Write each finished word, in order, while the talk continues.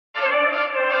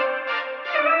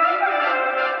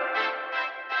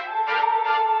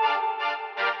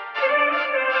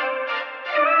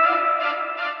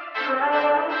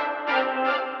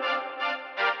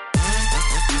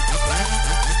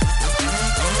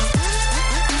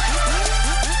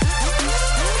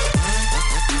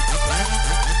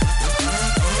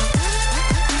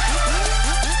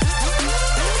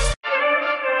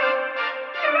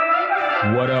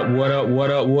What up? What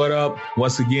up? What up?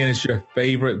 Once again, it's your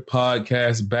favorite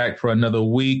podcast back for another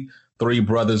week. Three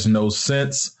Brothers No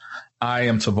Sense. I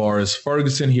am Tavares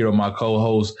Ferguson here with my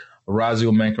co-host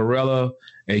Razio Mancarella,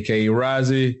 aka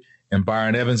Razi, and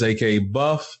Byron Evans, aka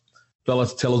Buff.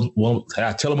 Fellas, tell them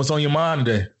what's on your mind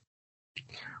today.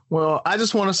 Well, I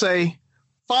just want to say,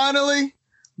 finally,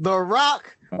 The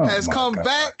Rock has come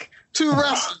back to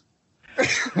wrestling.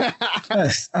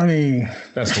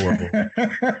 That's horrible.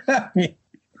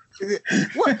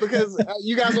 What? Because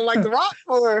you guys don't like The Rock,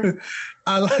 or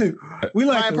we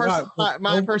like The Rock.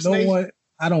 My impersonation.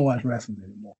 I don't watch wrestling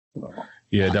anymore. So.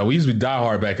 Yeah, we used to be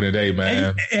diehard back in the day,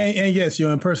 man. And yes,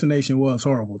 your impersonation was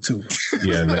horrible too.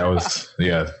 Yeah, that was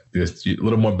just a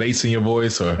little more bass in your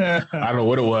voice, or I don't know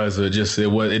what it was, or just it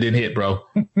didn't hit, bro.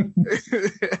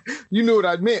 You knew what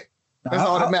I meant. That's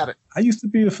all that mattered. I used to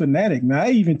be a fanatic, man.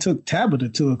 I even took Tabitha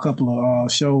to a couple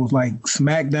of shows like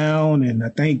SmackDown and I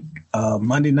think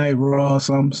Monday Night Raw or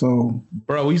something. So,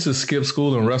 bro, we used to skip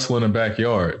school and wrestle in the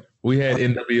backyard. We had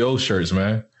NWO shirts,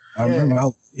 man. I remember.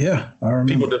 I remember.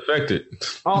 People defected.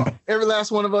 Every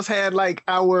last one of us had like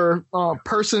our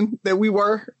person that we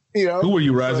were. You know, who were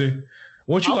you, Razzie?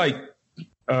 Weren't you like?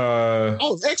 I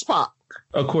was X-Pac.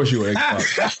 Of course, you were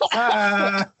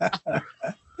X-Pac.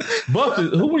 Buff,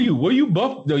 who were you? Were you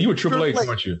Buff? No, you were Triple H,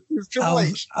 weren't you?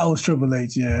 I was Triple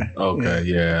H, yeah. Okay,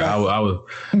 yeah. I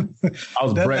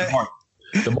was Bret Hart.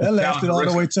 That lasted all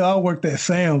the way till I worked at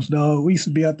Sam's, dog. We used to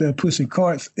be out there pushing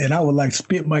carts, and I would like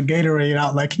spit my Gatorade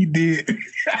out like he did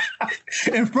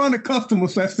in front of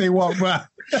customers as they walk by.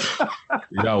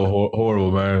 Y'all were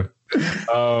horrible, man.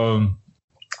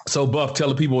 So, Buff, tell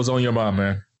the people what's on your mind,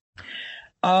 man.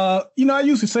 I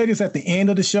used to say this at the end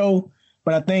of the show,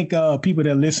 but I think people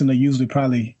that listen are usually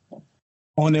probably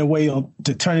on their way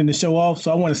to turning the show off.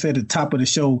 So I want to say at the top of the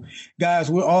show, guys,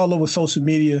 we're all over social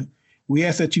media. We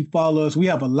ask that you follow us. We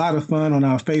have a lot of fun on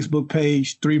our Facebook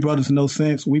page, Three Brothers No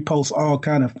Sense. We post all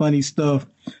kind of funny stuff,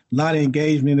 a lot of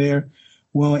engagement there.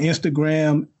 We're on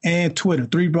Instagram and Twitter,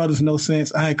 Three Brothers No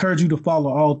Sense. I encourage you to follow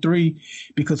all three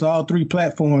because all three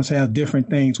platforms have different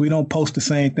things. We don't post the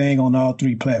same thing on all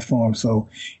three platforms. So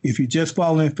if you're just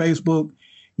following Facebook,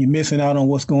 you're missing out on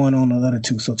what's going on the other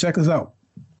two. So check us out.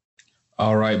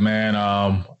 All right, man.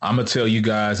 I'm going to tell you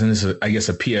guys, and this is, I guess,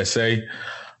 a PSA.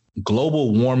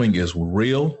 Global warming is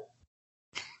real.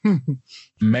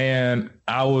 Man,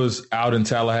 I was out in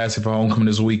Tallahassee for homecoming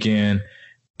this weekend,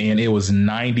 and it was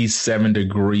 97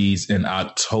 degrees in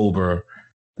October.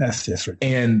 That's just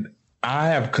ridiculous. And I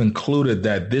have concluded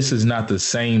that this is not the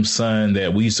same sun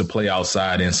that we used to play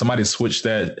outside in. Somebody switched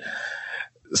it.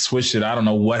 I don't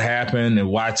know what happened, and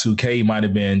Y2K might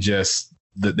have been just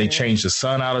that they changed the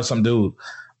sun out or some dude.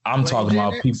 I'm talking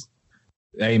about people.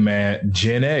 Hey, man,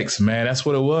 Gen X, man, that's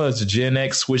what it was. Gen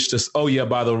X switched us. Oh, yeah,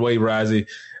 by the way, Razzie,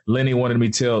 Lenny wanted me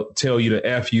to tell you to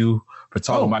F you for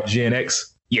talking about Gen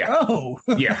X. Yeah. Oh.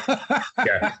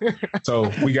 Yeah.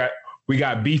 So we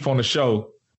got beef on the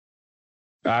show.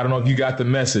 I don't know if you got the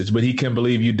message, but he can't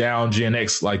believe you down Gen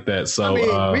X like that. So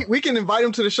I mean, we can invite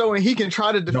him to the show and he can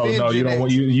try to defend. No, you don't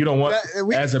want. You don't want.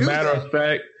 As a matter of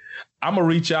fact, I'm gonna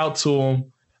reach out to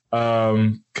him.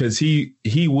 Because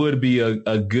he would be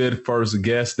a good first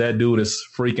guest. That dude is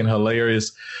freaking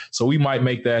hilarious. So we might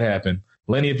make that happen.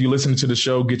 Lenny, if you listen to the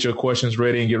show, get your questions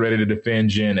ready and get ready to defend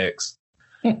Gen X.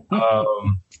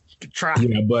 Try.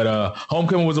 Yeah, but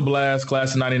homecoming was a blast.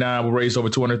 Class of '99, we raised over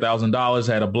 $200,000.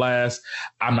 Had a blast.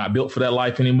 I'm not built for that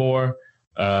life anymore.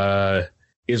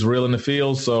 It's real in the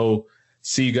field. So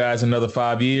see you guys in another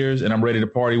 5 years, and I'm ready to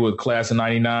party with Class of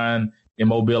 '99. In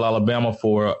Mobile, Alabama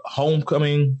for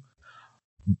homecoming,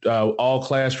 all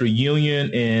class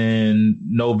reunion in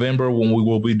November when we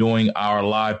will be doing our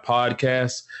live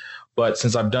podcast. But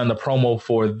since I've done the promo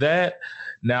for that,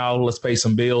 now let's pay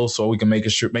some bills so we can make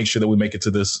sure that we make it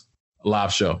to this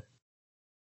live show.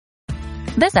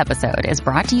 This episode is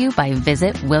brought to you by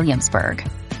Visit Williamsburg.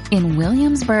 In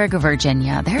Williamsburg,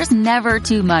 Virginia, there's never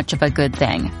too much of a good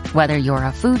thing. Whether you're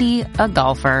a foodie, a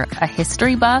golfer, a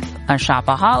history buff, a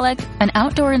shopaholic, an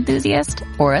outdoor enthusiast,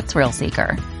 or a thrill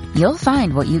seeker, you'll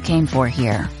find what you came for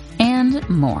here and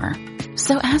more.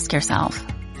 So ask yourself,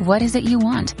 what is it you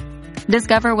want?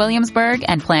 Discover Williamsburg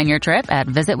and plan your trip at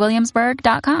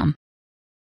visitwilliamsburg.com.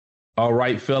 All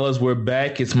right, fellas, we're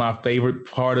back. It's my favorite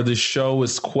part of the show.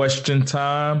 It's question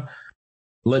time.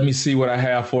 Let me see what I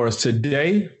have for us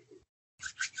today.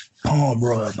 Oh,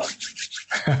 brother.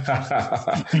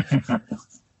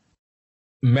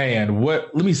 Man,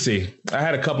 let me see. I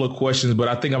had a couple of questions, but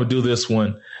I think I'm gonna do this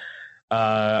one.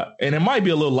 And it might be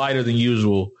a little lighter than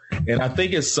usual. And I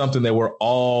think it's something that we're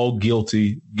all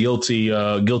guilty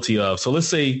of. So let's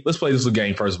play this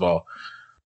game first of all.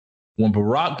 when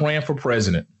Barack ran for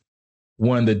president,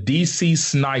 when the DC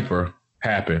sniper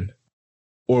happened,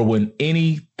 or when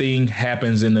anything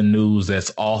happens in the news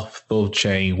that's off the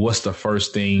chain, what's the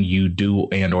first thing you do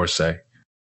and or say?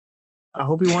 I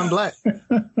hope he won black.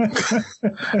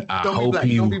 Don't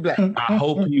be black. I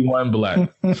hope he won black.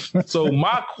 So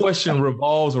my question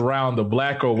revolves around the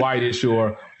black or white issue,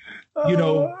 or,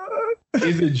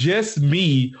 is it just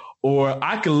me, or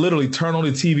I can literally turn on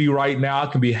the TV right now. I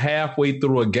can be halfway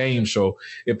through a game show.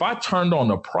 If I turned on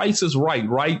The Price is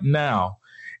right now,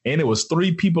 and it was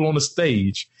 3 people on the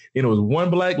stage, and it was one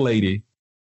black lady,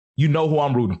 you know who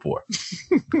I'm rooting for.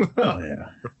 Oh, yeah,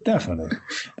 definitely.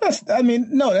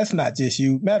 That's not just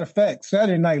you. Matter of fact,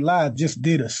 Saturday Night Live just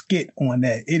did a skit on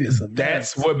that. It is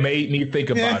That's what made me think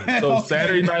about it. So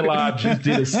Saturday Night Live just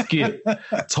did a skit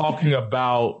talking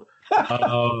about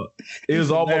it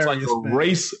was almost like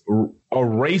a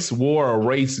race war, a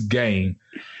race game.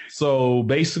 So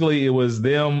basically it was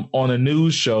them on a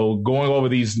news show going over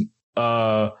these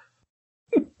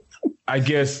I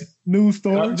guess news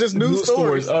stories, just news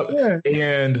stories.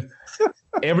 And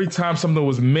every time something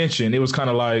was mentioned, it was kind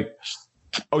of like,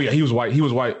 oh yeah, he was white.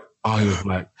 Oh, he was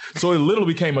black. So it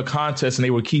literally became a contest, and they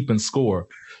were keeping score.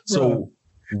 So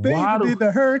why did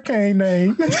the hurricane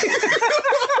name?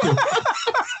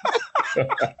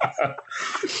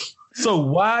 So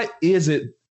why is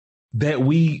it that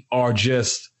we are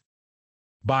just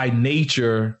by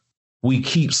nature, we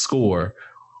keep score?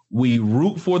 We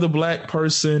root for the black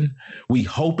person. We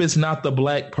hope it's not the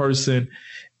black person.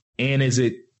 And is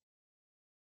it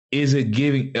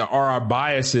giving, are our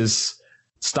biases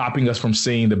stopping us from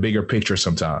seeing the bigger picture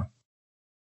sometime?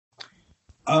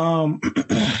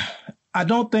 I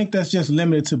don't think that's just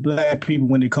limited to black people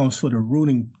when it comes for the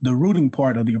rooting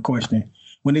part of your question.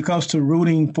 When it comes to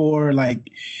rooting for, like,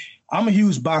 I'm a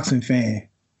huge boxing fan.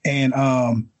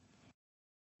 And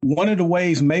one of the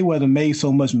ways Mayweather made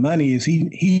so much money is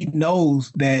he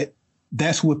knows that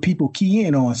that's what people key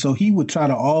in on. So he would try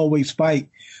to always fight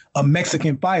a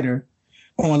Mexican fighter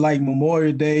on like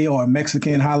Memorial Day or a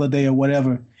Mexican holiday or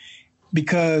whatever,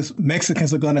 because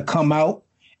Mexicans are going to come out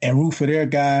and root for their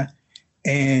guy.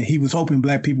 And he was hoping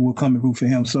black people would come and root for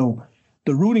him. So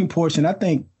the rooting portion, I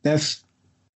think that's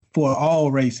for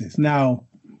all races. Now,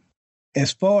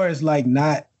 as far as hoping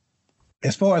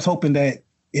that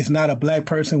it's not a black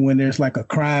person when there's like a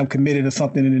crime committed or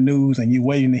something in the news and you're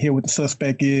waiting to hear what the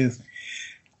suspect is,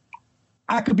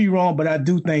 I could be wrong, but I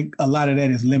do think a lot of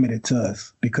that is limited to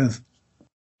us because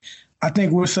I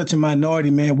think we're such a minority,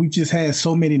 man. We've just had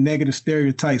so many negative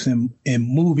stereotypes in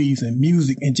movies and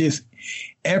music and just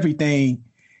everything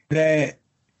that,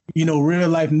 real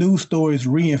life news stories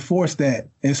reinforce that.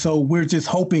 And so we're just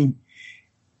hoping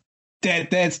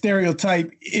that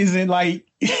stereotype isn't like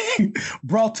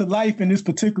brought to life in this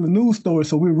particular news story.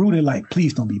 So we're rooting like,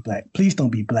 please don't be black. Please don't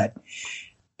be black.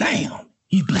 Damn,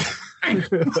 he's black.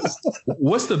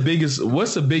 What's the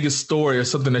biggest story or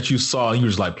something that you saw? You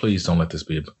was like, please don't let this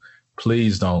be.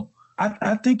 Please don't.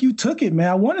 I think you took it, man.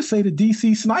 I want to say the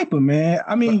DC sniper, man.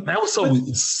 I mean, that was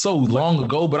so long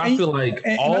ago, but I feel like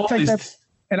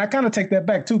and I kind of take that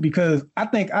back too, because I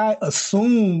think I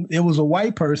assumed it was a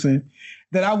white person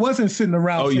that I wasn't sitting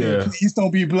around saying, please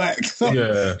don't be black. So,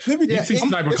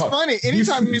 it's funny.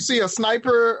 Anytime you see a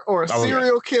sniper or a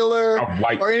serial killer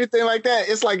or anything like that,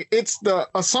 it's like it's the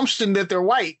assumption that they're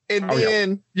white. And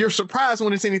then you're surprised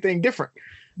when it's anything different.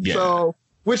 Yeah. So,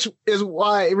 which is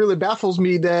why it really baffles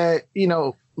me that,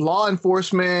 law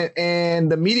enforcement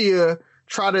and the media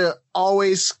try to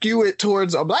always skew it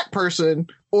towards a black person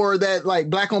or that like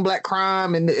black on black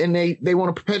crime. And they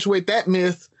want to perpetuate that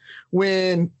myth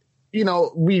when,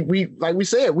 we like we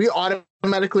said, we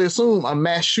automatically assume a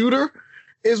mass shooter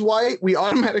is white. We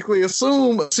automatically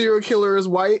assume a serial killer is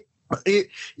white.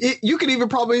 You could even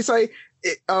probably say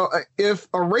if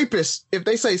a rapist, if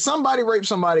they say somebody raped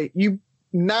somebody,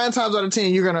 9 times out of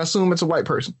 10, you're going to assume it's a white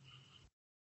person.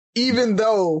 Even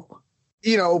though,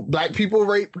 black people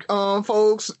rape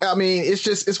folks. I mean,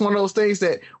 it's one of those things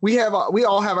that we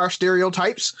all have our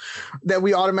stereotypes that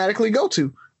we automatically go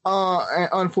to.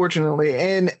 Unfortunately,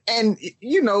 and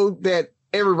that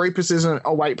every rapist isn't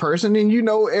a white person, and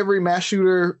every mass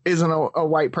shooter isn't a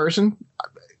white person,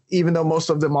 even though most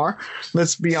of them are.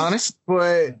 Let's be honest,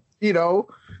 but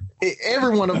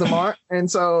every one of them are,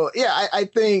 and so I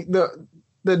think the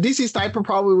DC sniper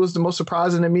probably was the most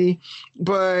surprising to me,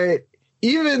 but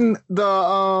even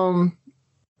the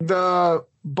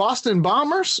Boston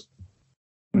Bombers,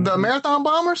 the marathon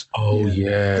bombers. Oh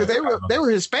yeah, because they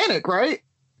were Hispanic, right?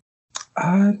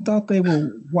 I thought they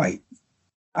were white.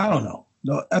 I don't know.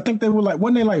 No, I think they were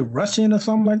weren't they like Russian or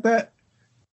something like that?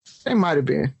 It might have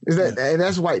been. Is that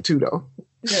that's white too though?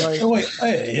 Yeah, like, wait,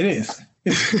 it is.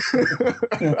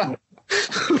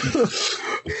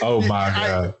 Oh my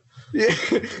God.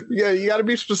 Yeah, you got to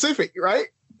be specific, right?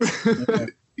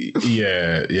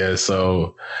 Yeah.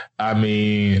 So, I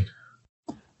mean,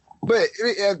 but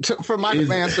for my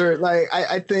answer, like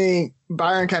I think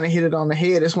Byron kind of hit it on the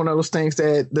head. It's one of those things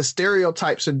that the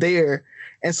stereotypes are there,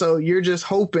 and so you're just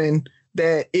hoping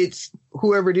that it's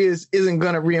whoever it is isn't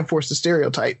going to reinforce the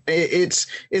stereotype. It's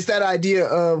that idea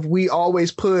of we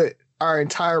always put our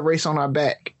entire race on our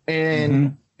back,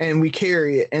 and we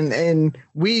carry it, and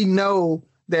we know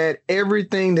that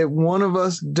everything that one of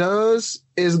us does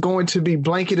is going to be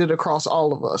blanketed across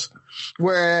all of us.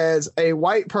 Whereas a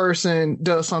white person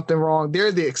does something wrong,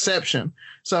 they're the exception.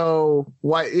 So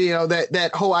white,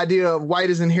 that whole idea of white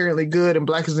is inherently good and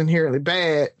black is inherently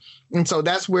bad. And so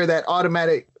that's where that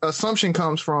automatic assumption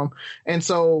comes from. And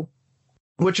so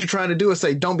what you're trying to do is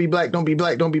say, don't be black, don't be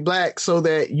black, don't be black, so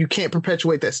that you can't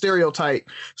perpetuate that stereotype,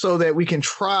 so that we can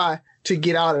try to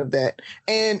get out of that.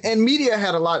 And media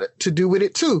had a lot to do with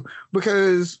it too,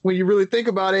 because when you really think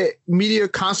about it, media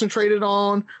concentrated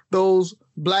on those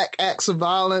black acts of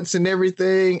violence and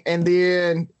everything. And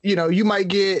then, you might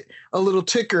get a little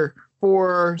ticker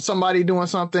for somebody doing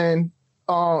something,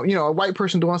 a white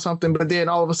person doing something, but then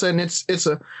all of a sudden it's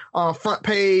a front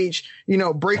page,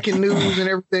 breaking news and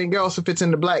everything else if it's in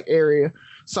the black area.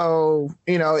 So,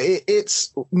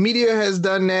 it's media has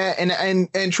done that.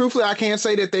 And truthfully, I can't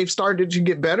say that they've started to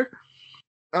get better.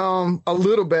 A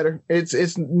little better.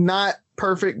 It's not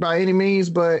perfect by any means,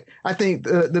 but I think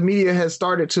the media has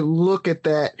started to look at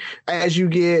that as you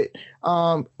get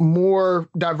more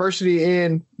diversity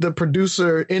in the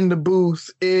producer, in the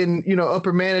booth, in,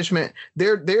 upper management.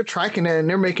 They're tracking that, and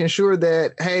they're making sure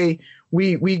that, hey,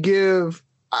 we give,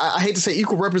 I hate to say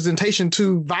equal representation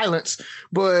to violence,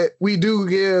 but we do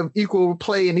give equal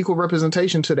play and equal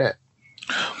representation to that.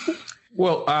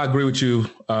 Well, I agree with you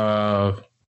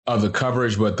of the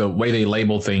coverage, but the way they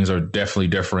label things are definitely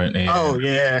different. And oh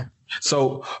yeah.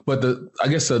 So, but I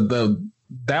guess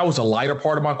that was a lighter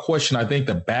part of my question. I think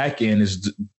the back end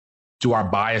is, do our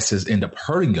biases end up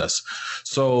hurting us?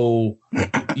 So,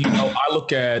 I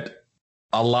look at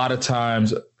a lot of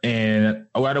times, and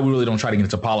I really don't try to get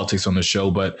into politics on the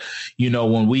show, but,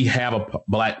 when we have a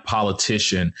black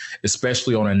politician,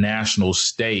 especially on a national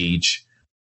stage,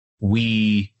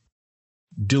 we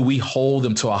hold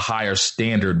them to a higher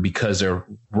standard because they're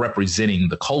representing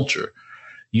the culture.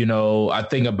 I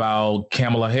think about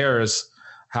Kamala Harris,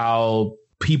 how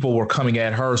people were coming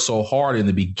at her so hard in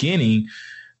the beginning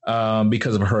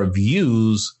because of her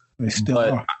views. They still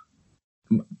are.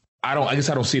 I guess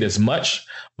I don't see it as much,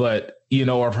 but,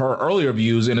 of her earlier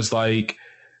views. And it's like,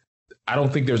 I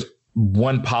don't think there's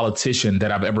one politician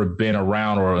that I've ever been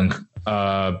around or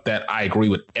that I agree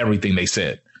with everything they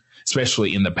said,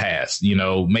 especially in the past.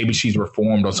 Maybe she's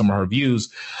reformed on some of her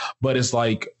views, but it's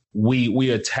like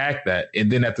we attack that.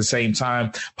 And then at the same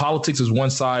time, politics is one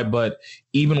side, but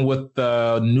even with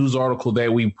the news article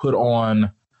that we put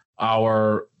on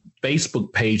our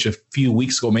Facebook page a few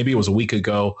weeks ago, maybe it was a week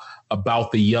ago,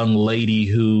 about the young lady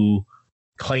who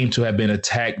claimed to have been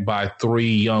attacked by 3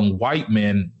 young white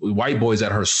boys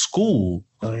at her school.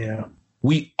 Oh yeah.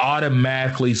 We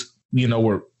automatically,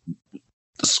 were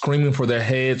screaming for their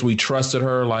heads. We trusted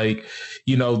her. Like,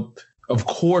 of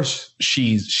course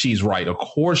she's right. Of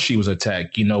course she was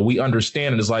attacked. We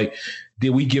understand it. It's like, did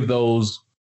we give those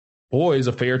boys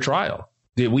a fair trial?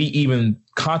 Did we even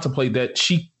contemplate that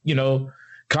she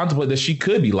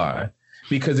could be lying?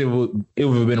 Because it would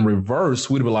have been reversed.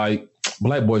 We'd be like,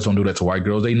 black boys don't do that to white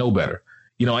girls. They know better.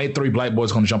 Ain't 3 black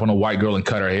boys going to jump on a white girl and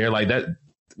cut her hair like that.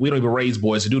 We don't even raise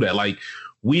boys to do that. Like,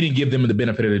 we didn't give them the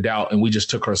benefit of the doubt, and we just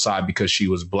took her side because she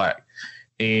was black.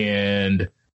 And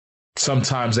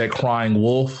sometimes that crying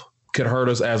wolf could hurt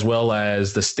us, as well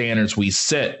as the standards we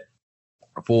set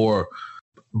for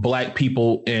black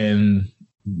people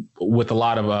with a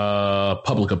lot of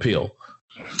public appeal.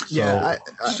 Yeah,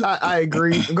 so, I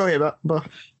agree. Go ahead, Bo.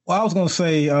 Well, I was going to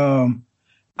say,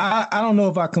 I don't know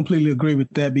if I completely agree with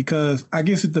that, because I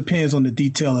guess it depends on the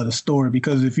detail of the story.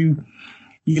 Because if you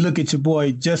look at your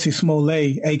boy Jussie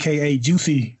Smollett, a.k.a.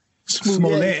 Juicy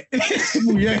Smollett.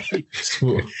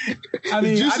 Smollett. I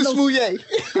mean,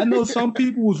 I know some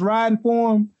people was riding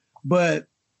for him, but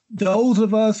those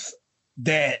of us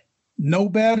that know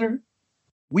better,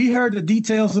 we heard the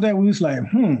details of that. We was like,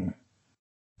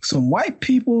 some white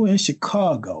people in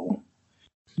Chicago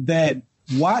that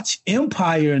watch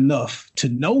Empire enough to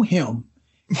know him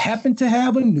happen to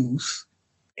have a noose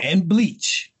and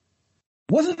bleach.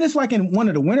 Wasn't this like in one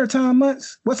of the wintertime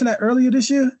months? Wasn't that earlier this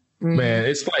year? Man,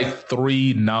 it's like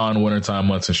 3 non-wintertime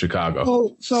months in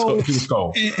Chicago. So it was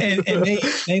cold. And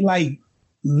they like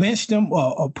lynched him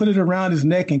or put it around his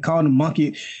neck and called him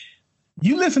monkey.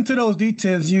 You listen to those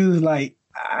details, you was like,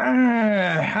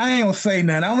 I ain't gonna say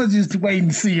nothing. I'm gonna just wait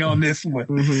and see on this one.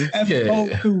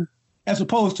 As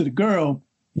opposed to the girl,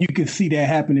 you can see that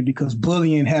happening because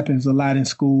bullying happens a lot in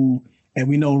school, and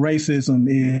we know racism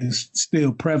is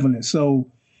still prevalent.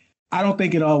 So I don't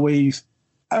think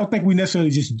we necessarily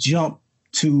just jump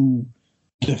to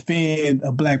defend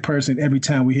a black person every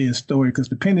time we hear a story, because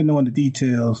depending on the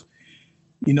details,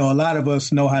 a lot of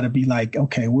us know how to be like,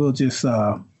 okay, we'll just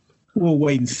we'll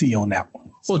wait and see on that one.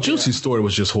 Well, Juicy's story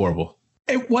was just horrible.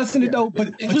 It wasn't it though,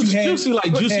 but you had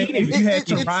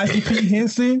Taraji P.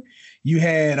 Henson, you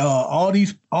had all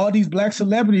these black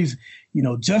celebrities.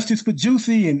 Justice for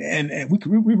Juicy, and we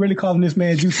really calling this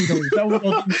man Juicy.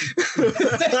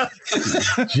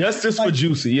 Justice for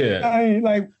Juicy,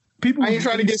 yeah. People. I ain't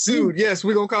trying to get sued. Yes,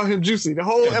 we're gonna call him Juicy the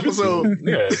whole episode.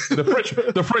 Yeah,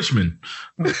 the Frenchman.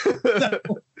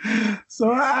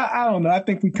 So I don't know. I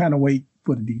think we kind of wait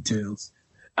for the details.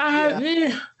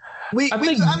 I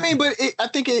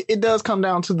think it does come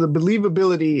down to the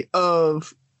believability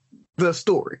of the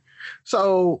story.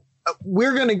 So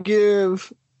we're probably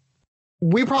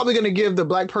going to give the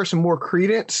black person more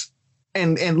credence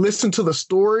and listen to the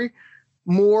story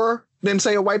more than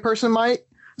say a white person might.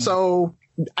 So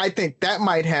I think that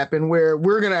might happen where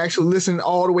we're going to actually listen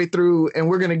all the way through, and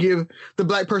we're going to give the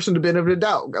black person the benefit of the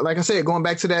doubt. Like I said, going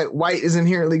back to that white is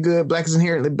inherently good, black is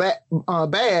inherently bad.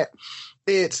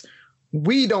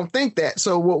 We don't think that.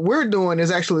 So what we're doing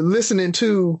is actually listening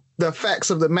to the facts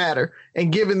of the matter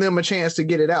and giving them a chance to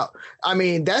get it out. I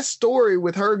mean, that story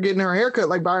with her getting her haircut,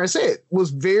 like Byron said,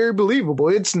 was very believable.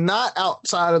 It's not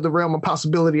outside of the realm of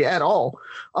possibility at all.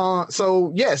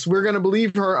 So yes, we're going to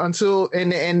believe her until,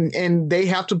 and they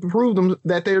have to prove them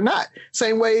that they're not.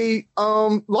 Same way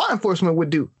law enforcement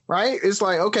would do, right? It's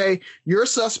like, okay, you're a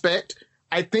suspect.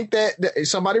 I think that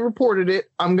somebody reported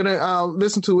it. I'm going to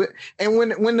listen to it. And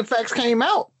when the facts came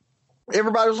out,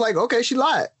 everybody was like, okay, she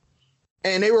lied.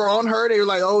 And they were on her. They were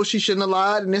like, oh, she shouldn't have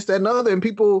lied and this, that, and other. And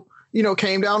people,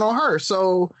 came down on her.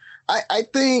 So I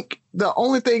think the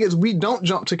only thing is we don't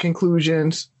jump to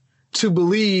conclusions to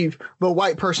believe the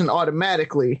white person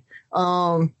automatically.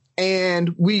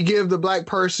 And we give the black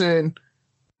person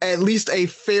at least a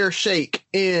fair shake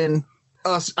in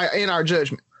our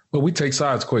judgment. But we take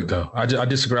sides quick, though. I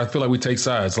disagree. I feel like we take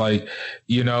sides. Like,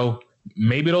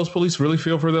 maybe those police really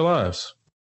fear for their lives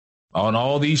on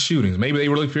all these shootings. Maybe they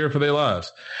really fear for their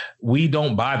lives. We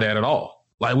don't buy that at all.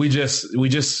 Like, we just,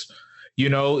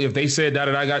 if they said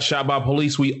that I got shot by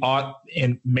police, we ought,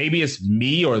 and maybe it's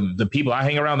me or the people I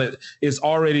hang around, that it's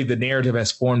already the narrative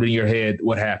has formed in your head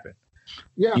what happened.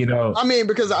 Yeah. I mean,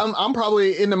 because I'm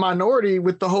probably in the minority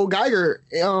with the whole Geiger,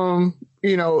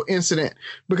 incident,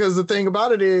 because the thing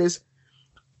about it is,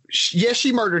 yes,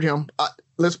 she murdered him.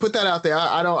 Let's put that out there.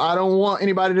 I don't want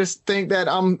anybody to think that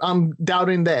I'm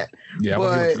doubting that. Yeah,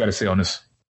 what you got to say on this?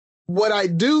 What I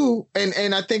do,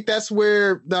 and I think that's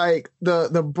where like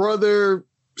the brother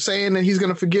saying that he's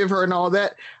going to forgive her and all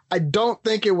that. I don't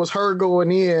think it was her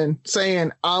going in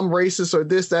saying I'm racist or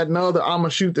this, that, and other. I'm gonna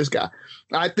shoot this guy.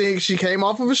 I think she came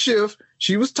off of a shift.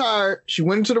 She was tired. She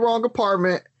went into the wrong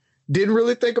apartment. Didn't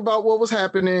really think about what was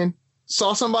happening.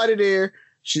 Saw somebody there.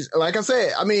 She's, like I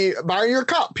said, I mean, Byron, you're a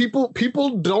cop.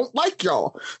 People don't like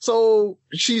y'all. So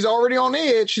she's already on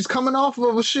edge. She's coming off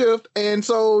of a shift. And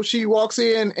so she walks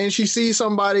in and she sees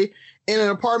somebody in an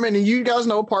apartment. And you guys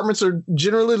know apartments are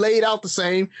generally laid out the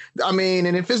same. I mean,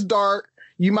 and if it's dark,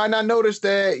 you might not notice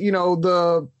that,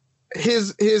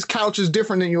 his couch is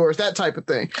different than yours, that type of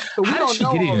thing. So we don't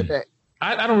know all of that.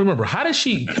 I don't remember. How did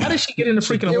she get in the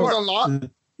freaking apartment? It was unlocked.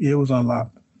 It was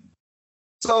unlocked.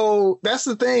 So that's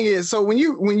the thing is, so when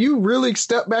you really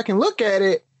step back and look at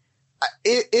it,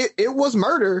 it was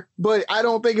murder, but I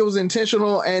don't think it was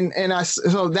intentional.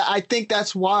 I think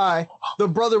that's why the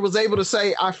brother was able to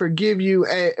say, I forgive you,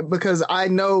 because I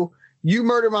know you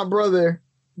murdered my brother,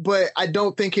 but I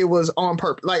don't think it was on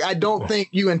purpose. Like, I don't think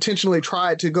you intentionally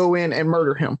tried to go in and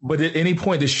murder him. But at any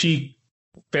point did she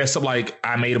fess up like,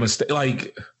 I made a mistake?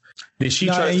 Like, did she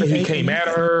try to say he came at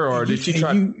her, or did she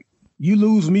try? You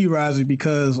lose me, Rosie,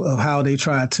 because of how they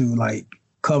tried to like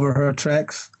cover her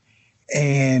tracks.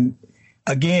 And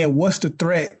again, what's the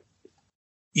threat?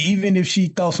 Even if she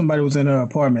thought somebody was in her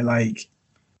apartment,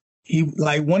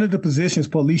 one of the positions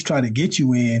police try to get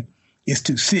you in is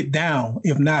to sit down,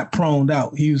 if not proned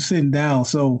out. He was sitting down.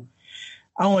 So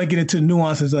I don't want to get into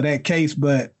nuances of that case,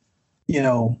 but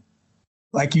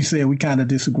like you said, we kind of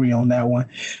disagree on that one.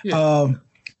 Yeah.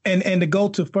 And to go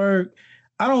to Ferg,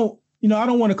 I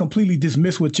don't want to completely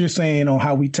dismiss what you're saying on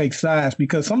how we take sides,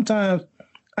 because sometimes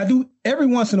I do, every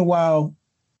once in a while,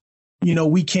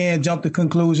 we can jump to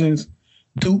conclusions.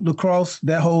 Duke lacrosse,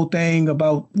 that whole thing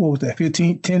about, what was that,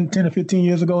 10 or 15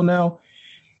 years ago now,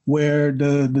 where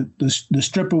the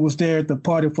stripper was there at the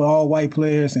party for all white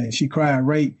players and she cried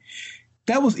rape.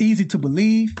 That was easy to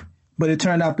believe, but it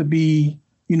turned out to be,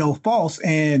 false.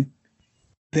 And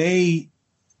they,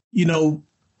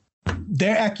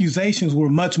 their accusations were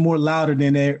much more louder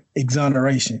than their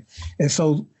exoneration. And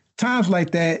so times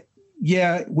like that,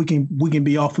 yeah, we can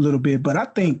be off a little bit, but I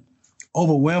think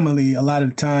overwhelmingly a lot of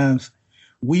the times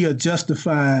we are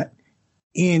justified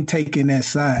in taking that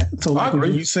side. So like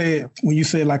when you said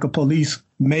like a police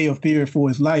may have feared for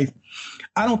his life,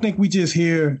 I don't think we just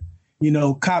hear,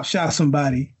 cop shot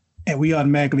somebody and we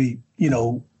automatically,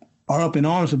 are up in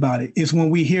arms about it. It's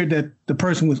when we hear that the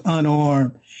person was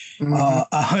unarmed,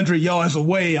 100 yards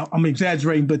away. I'm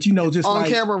exaggerating, but just on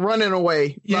camera running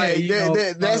away.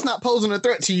 Yeah, that's not posing a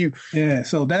threat to you. Yeah,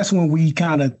 so that's when we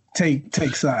kind of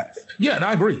take sides. Yeah, and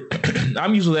I agree.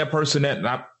 I'm usually that person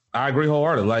that I agree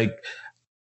wholeheartedly. Like,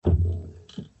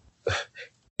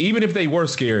 even if they were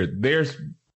scared, they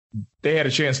had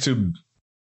a chance to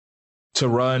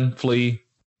run, flee,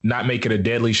 not make it a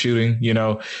deadly shooting.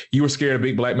 You were scared a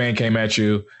big black man came at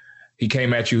you. He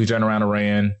came at you, he turned around and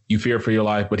ran. You fear for your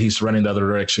life, but he's running the other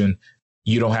direction.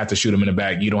 You don't have to shoot him in the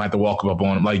back. You don't have to walk up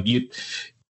on him. Like,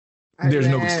 there's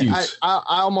no excuse. I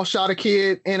almost shot a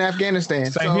kid in Afghanistan.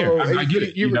 Same here. I get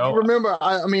it. You remember,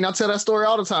 I tell that story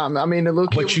all the time. I mean, the little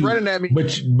kid was running at me.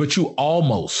 But you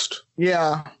almost.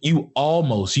 Yeah. You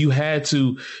had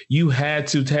to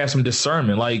have some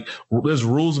discernment. Like, there's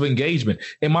rules of engagement.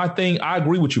 And my thing, I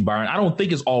agree with you, Byron. I don't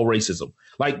think it's all racism.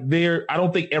 Like, I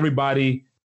don't think everybody,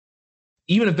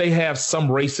 even if they have some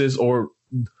racist or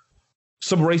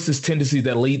some racist tendencies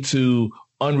that lead to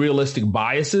unrealistic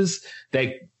biases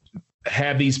that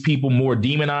have these people more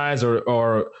demonized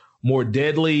or more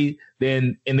deadly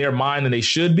than in their mind than they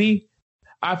should be,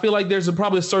 I feel like there's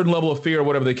probably a certain level of fear or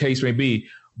whatever the case may be.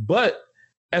 But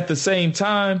at the same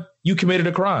time, you committed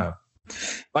a crime.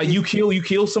 Like, you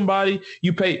kill somebody,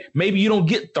 you pay, maybe you don't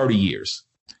get 30 years.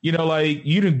 Like,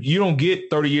 you don't get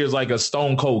 30 years like a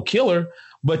stone cold killer,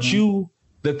 but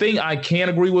the thing I can't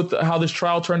agree with how this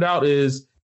trial turned out is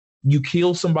you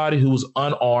killed somebody who was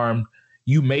unarmed.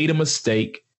 You made a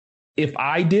mistake. If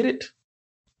I did it,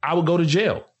 I would go to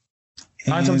jail.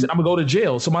 I'm going to go to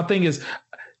jail. So my thing is,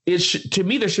 to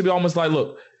me, there should be almost like,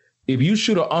 look, if you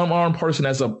shoot an unarmed person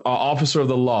as an officer of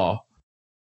the law,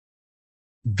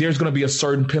 there's going to be a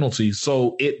certain penalty.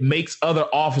 So it makes other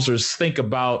officers think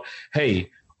about, hey,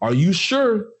 are you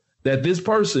sure that this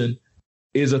person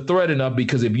is a threat enough?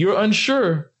 Because if you're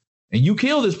unsure and you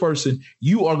kill this person,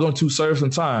 you are going to serve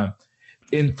some time.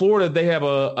 In Florida, they have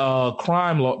a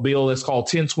crime law bill that's called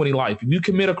 1020 life. If you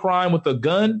commit a crime with a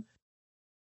gun,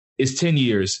 it's 10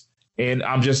 years. And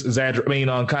I'm just exaggerating.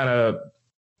 I'm kind of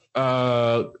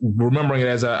remembering it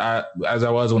as I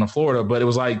was in Florida, but it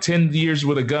was like 10 years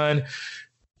with a gun,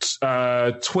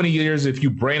 20 years if you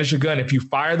brandish a gun. If you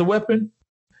fire the weapon,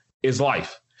 it's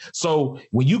life. So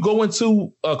when you go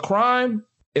into a crime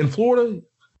in Florida,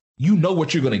 you know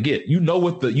what you're going to get. You know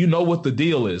what the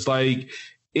deal is. Like,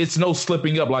 it's no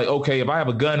slipping up. Like, okay, if I have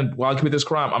a gun while I commit this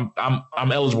crime,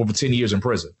 I'm eligible for 10 years in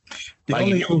prison. Go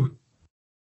ahead.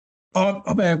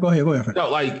 No,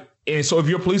 like, and so if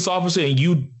you're a police officer and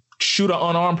you shoot an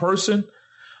unarmed person,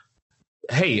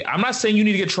 hey, I'm not saying you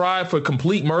need to get tried for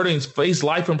complete murder and face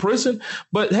life in prison,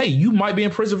 but hey, you might be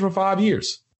in prison for 5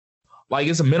 years. Like,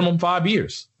 it's a minimum 5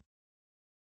 years.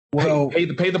 Well,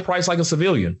 pay the price like a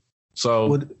civilian.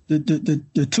 So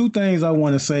the two things I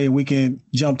want to say, we can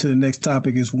jump to the next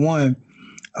topic, is one,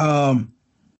 Ferg,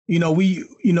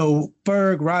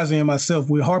 Rozzy, and myself,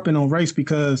 we're harping on race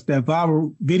because that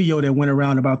viral video that went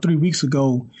around about 3 weeks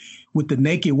ago with the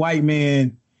naked white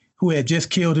man who had just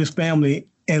killed his family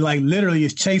and like literally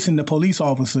is chasing the police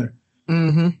officer.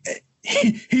 Mm-hmm.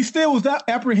 He still was not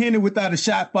apprehended without a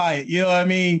shot fired. You know what I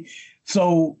mean?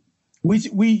 So we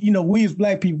as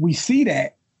black people, we see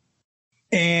that.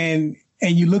 And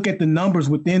you look at the numbers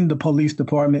within the police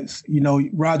departments,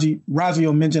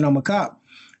 Razio mentioned I'm a cop.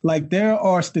 Like, there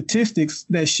are statistics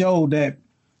that show that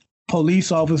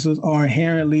police officers are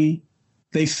inherently,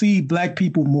 they see black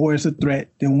people more as a threat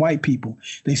than white people.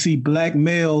 They see black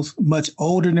males much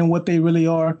older than what they really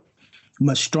are,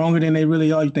 much stronger than they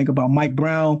really are. You think about Mike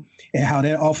Brown and how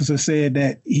that officer said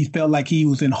that he felt like he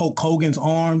was in Hulk Hogan's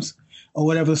arms or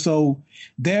whatever. So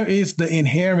there is the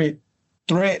inherent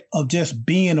threat of just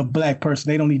being a black person.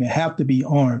 They don't even have to be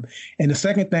armed. And the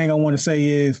second thing I want to say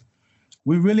is,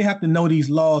 we really have to know these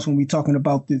laws when we're talking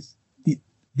about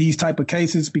these type of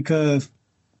cases, because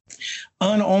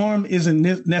unarmed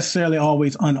isn't necessarily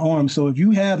always unarmed. So if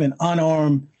you have an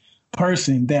unarmed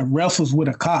person that wrestles with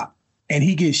a cop and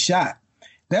he gets shot,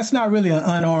 that's not really an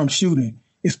unarmed shooting,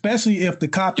 especially if the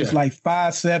cop is like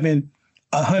 5'7",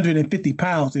 150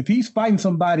 pounds. If he's fighting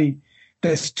somebody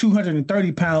that's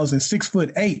 230 pounds and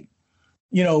 6'8",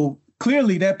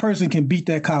 clearly that person can beat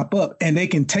that cop up and they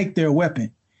can take their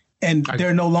weapon and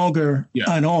they're no longer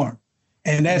unarmed.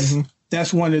 And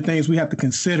that's one of the things we have to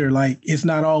consider. Like, it's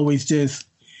not always just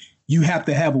you have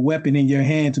to have a weapon in your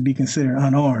hand to be considered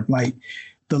unarmed. Like,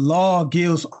 the law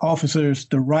gives officers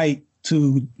the right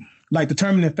to, like,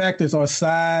 determining factors are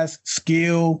size,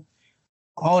 skill,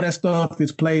 all that stuff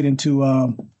is played into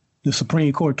the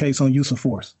Supreme Court case on use of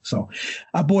force. So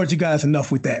I bored you guys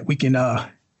enough with that. We can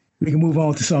move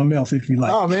on to something else if you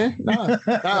like. Oh man,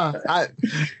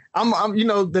 I'm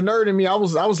the nerd in me. I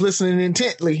was listening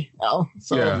intently.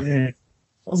 That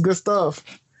was good stuff.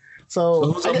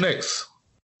 So who's up next?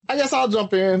 I guess I'll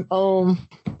jump in.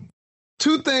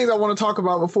 Two things I want to talk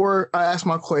about before I ask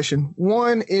my question.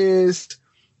 One is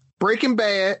Breaking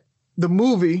Bad, the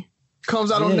movie,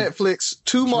 comes out on Netflix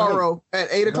tomorrow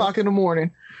at 8:00 in the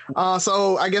morning.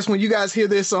 So I guess when you guys hear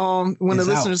this when the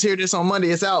listeners hear this on Monday,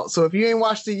 it's out. So if you ain't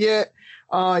watched it yet,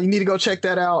 you need to go check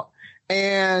that out.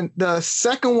 And the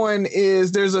second one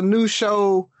is there's a new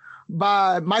show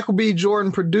by Michael B.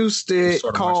 Jordan, produced it,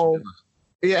 called.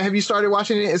 Yeah, have you started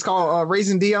watching it? It's called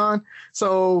Raising Dion.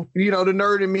 So, the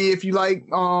nerd in me, if you like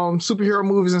superhero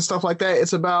movies and stuff like that,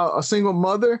 it's about a single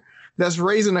mother that's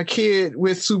raising a kid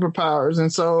with superpowers.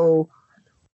 And so,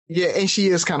 yeah, and she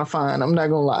is kind of fine. I'm not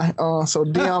going to lie. So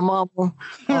Dion Mama,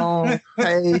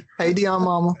 hey, Dion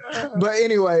Mama. But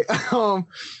anyway,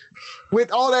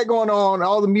 with all that going on,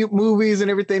 all the movies and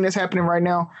everything that's happening right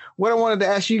now, what I wanted to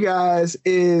ask you guys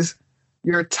is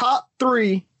your top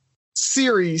 3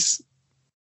 series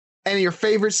and your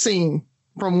favorite scene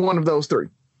from one of those 3.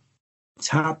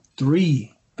 Top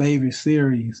 3 favorite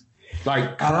series.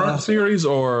 Like current series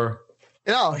or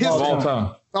all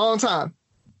time.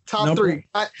 Top 3.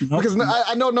 Because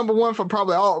I know number 1 for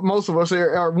probably most of us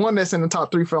or one that's in the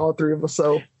top 3 for all 3 of us.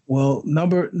 So, well,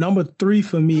 number 3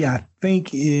 for me, I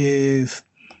think is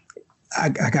I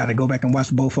got to go back and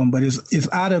watch both of them, but it's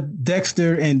out of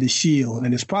Dexter and The Shield,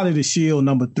 and it's probably The Shield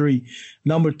number 3.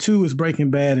 Number 2 is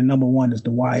Breaking Bad, and number 1 is The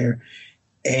Wire.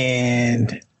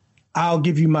 And I'll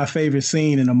give you my favorite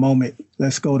scene in a moment.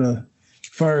 Let's go to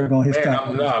Ferg on his top.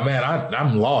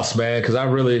 I'm lost, man, because I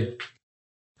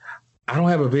don't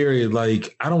have a very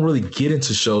I don't really get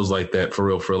into shows like that for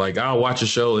real. Like, I'll watch a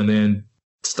show and then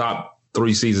stop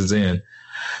 3 seasons in.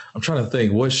 I'm trying to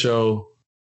think what show.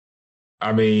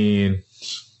 I mean,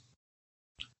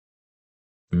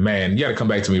 man, you got to come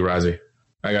back to me, Rozzy.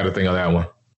 I got to think of that one.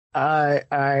 All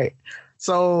right.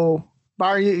 So,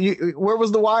 Byron, where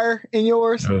was The Wire in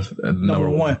yours? Number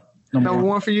 1. Number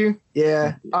 1 for you?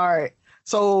 Yeah. All right.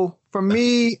 So, for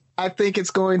me, I think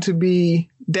it's going to be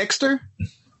Dexter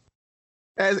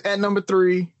at number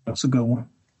 3. That's a good one.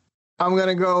 I'm going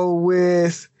to go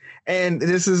with, and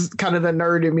this is kind of the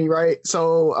nerd in me, right?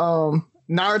 So,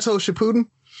 Naruto Shippuden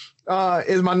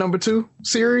is my number 2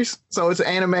 series. So it's an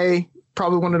anime,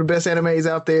 probably one of the best animes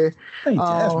out there. Hey,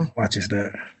 Jasmine watches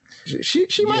that. She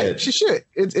might. She should.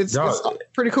 It's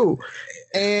pretty cool.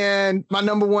 And my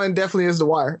number 1 definitely is The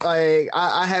Wire. Like,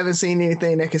 I haven't seen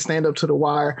anything that can stand up to The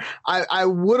Wire. I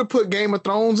would have put Game of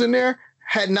Thrones in there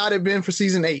had not it been for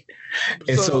season 8.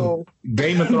 And so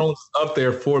Game of Thrones up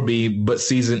there for me, but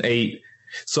season 8.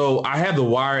 So I have The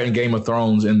Wire and Game of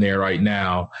Thrones in there right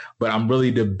now, but I'm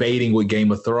really debating with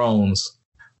Game of Thrones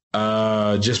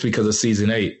just because of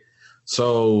season 8.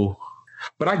 So,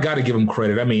 but I got to give them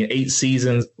credit. I mean, 8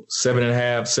 seasons,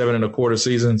 7.5, 7.25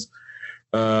 seasons.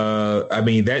 I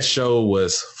mean, that show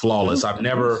was flawless. It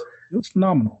was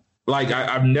phenomenal. Like,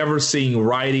 I've never seen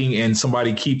writing and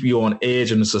somebody keep you on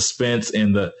edge and the suspense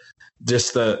and the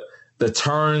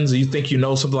turns. You think you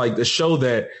know something, like the show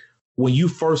that when you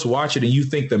first watch it and you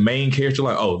think the main character,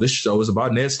 like, oh, this show is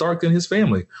about Ned Stark and his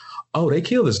family. Oh, they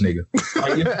killed this nigga.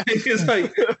 Like, it's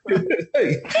like,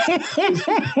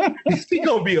 is he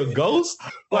gonna be a ghost?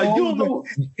 Like, you don't know.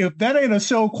 If that ain't a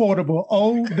show quotable,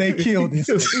 oh, they killed this.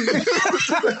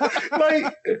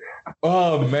 Like,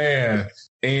 oh man.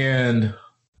 And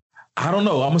I don't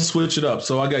know. I'm gonna switch it up.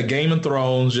 So I got Game of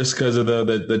Thrones just because of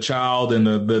the child and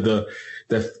the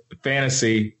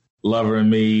fantasy lover in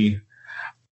me.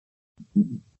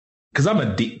 Because I'm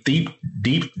a deep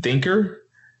thinker,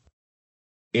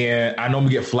 and I know I'm gonna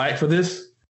get flack for this,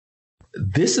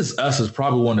 This Is Us is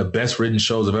probably one of the best written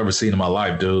shows I've ever seen in my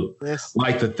life, dude. Yes.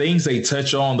 Like the things they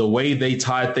touch on, the way they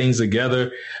tie things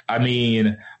together. I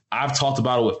mean, I've talked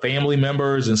about it with family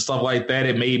members and stuff like that.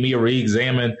 It made me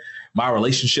re-examine my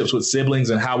relationships with siblings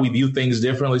and how we view things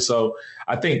differently. So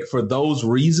I think for those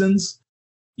reasons,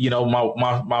 you know,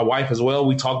 my wife as well,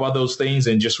 we talk about those things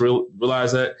and just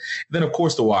realize that. Then, of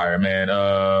course, The Wire, man.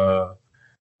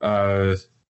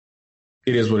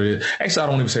 It is what it is. Actually, I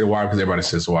don't even say The Wire because everybody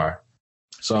says The Wire.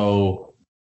 So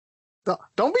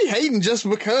don't be hating just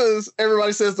because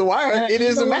everybody says The Wire. It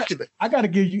is immaculate. I gotta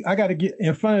get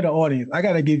in front of the audience. I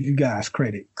gotta give you guys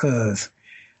credit because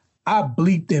I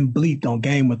bleeped on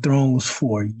Game of Thrones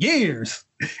for years,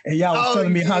 and y'all was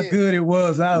telling me how good it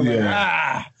was. I was like,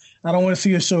 I don't want to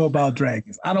see a show about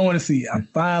dragons. I don't want to see it. I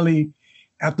finally,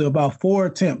 after about 4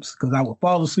 attempts, because I would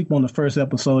fall asleep on the first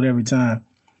episode every time,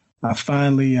 I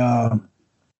finally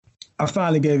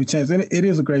gave it a chance. And it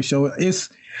is a great show. It's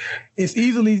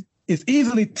easily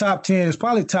top 10. It's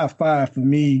probably top 5 for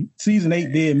me. Season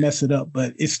 8 did mess it up,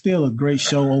 but it's still a great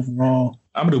show overall.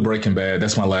 I'm gonna do Breaking Bad.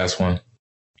 That's my last one.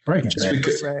 Breaking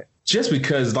Bad. Just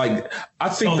because, like, I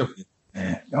think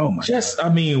I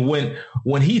mean,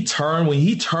 when he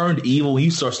turned evil, when you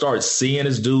start seeing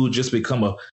this dude just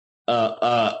become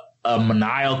a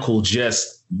maniacal,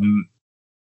 just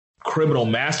criminal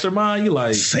mastermind, you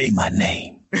like, say my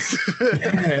name.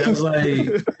 Yeah, it's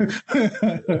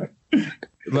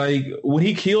like when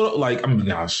he killed, like, I mean,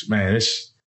 gosh, man,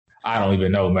 I don't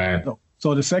even know, man.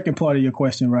 So the second part of your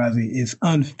question, Rozzy, is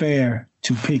unfair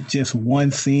to pick just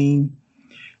one scene,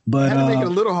 but I had to make it a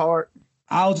little hard.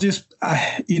 I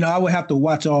would have to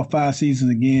watch all 5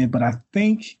 seasons again, but I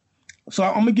think so.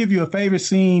 I'm gonna give you a favorite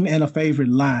scene and a favorite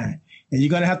line, and you're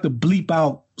gonna have to bleep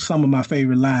out some of my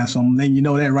favorite lines. So I'm letting you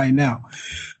know that right now.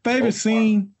 Favorite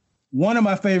scene. One of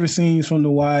my favorite scenes from The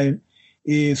Wire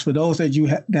is, for those that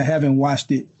that haven't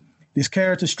watched it, this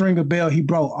character Stringer Bell, he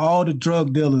brought all the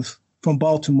drug dealers from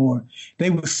Baltimore.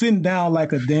 They were sitting down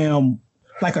like a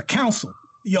council,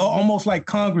 almost like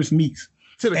Congress meets.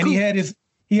 And he had his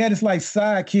like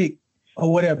sidekick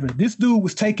or whatever. This dude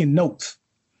was taking notes.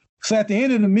 So at the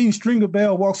end of the meeting, Stringer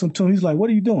Bell walks up to him. He's like, "What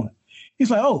are you doing?" He's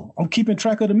like, "Oh, I'm keeping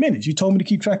track of the minutes. You told me to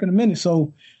keep track of the minutes,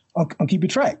 so I'm keeping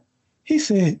track." He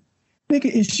said, "Nigga,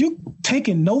 is you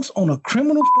taking notes on a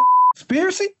criminal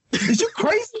conspiracy? Is you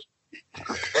crazy?"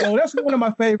 So that's one of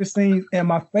my favorite scenes. And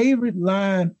my favorite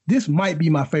line, this might be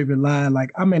my favorite line,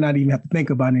 like I may not even have to think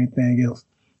about anything else,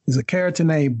 is a character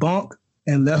named Bunk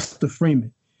and Lester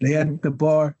Freeman. They at the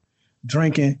bar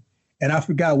drinking, and I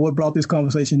forgot what brought this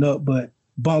conversation up, but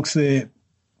Bunk said,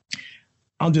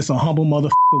 "I'm just a humble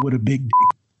motherfucker with a big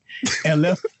dick." And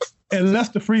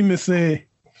Lester Freeman said,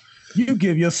 "You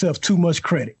give yourself too much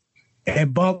credit."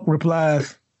 And Bunk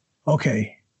replies,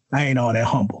 "Okay, I ain't all that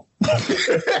humble."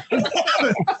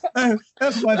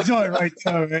 That's my joint right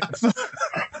there, man. So,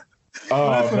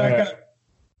 that's what I got.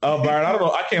 Byron, I don't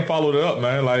know. I can't follow it up,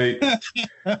 man. Like,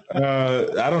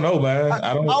 I don't know, man.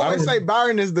 I always say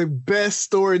Byron is the best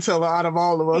storyteller out of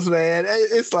all of us, man.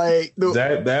 It's like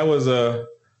that was a.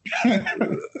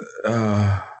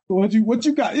 What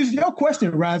you got? It's your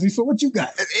question, Rozzy. So what you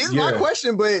got? It's my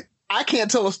question, but I can't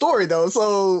tell a story though,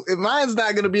 so mine's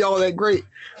not going to be all that great.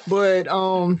 But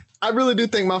I really do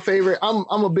think my favorite. I'm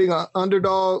a big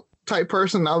underdog type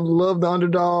person. I love the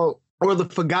underdog or the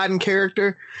forgotten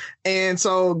character. And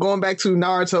so going back to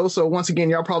Naruto. So once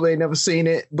again, y'all probably ain't never seen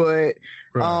it, but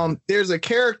there's a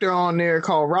character on there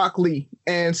called Rock Lee,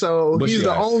 and so he's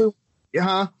the only.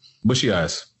 Bushy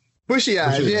eyes. Bushy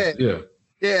eyes.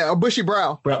 Yeah. Or bushy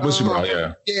brow. Bushy brow.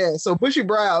 Yeah. Yeah. So bushy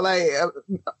brow, like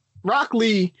Rock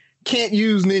Lee can't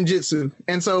use ninjutsu.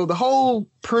 And so the whole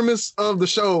premise of the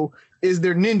show is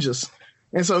they're ninjas.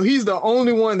 And so he's the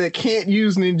only one that can't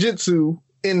use ninjutsu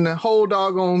in the whole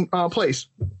doggone place.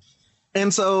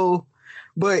 And so,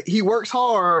 but he works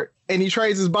hard and he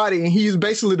trains his body, and he's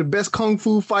basically the best kung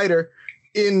fu fighter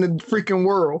in the freaking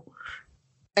world.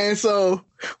 And so,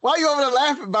 why are you over there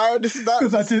laughing, Byron? This is not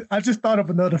because I just thought of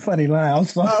another funny line. I'm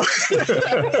sorry.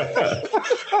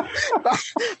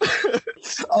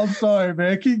 I'm sorry,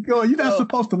 man. Keep going. You're not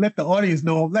supposed to let the audience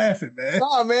know I'm laughing, man.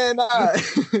 Nah, man. Nah.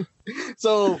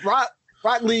 So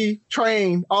Rock Lee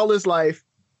trained all his life,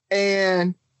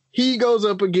 and he goes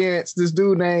up against this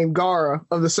dude named Gaara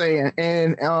of the Saiyan,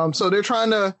 and so they're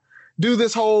trying to do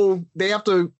this whole. They have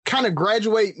to kind of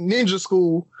graduate ninja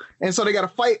school. And so they got to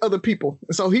fight other people.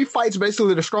 And so he fights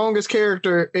basically the strongest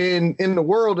character in the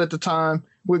world at the time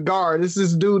with Gaara. This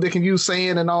is this dude that can use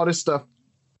sand and all this stuff.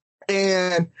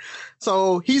 And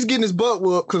so he's getting his butt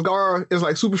whooped because Gaara is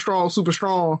like super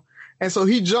strong. And so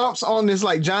he jumps on this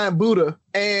like giant Buddha,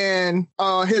 and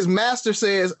his master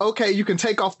says, okay, you can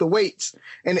take off the weights.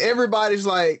 And everybody's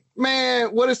like, man,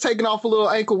 what is taking off a little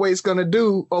ankle weight's going to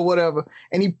do or whatever?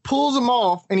 And he pulls them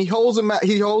off and he holds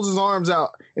his arms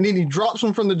out, and then he drops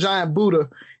them from the giant Buddha.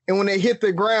 And when they hit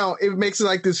the ground, it makes it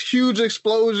like this huge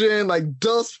explosion, like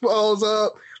dust falls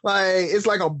up. Like, it's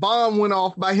like a bomb went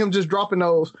off by him just dropping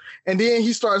those. And then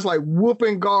he starts like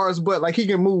whooping Gar's butt. Like, he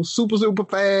can move super, super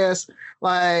fast.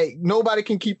 Like, nobody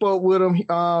can keep up with him.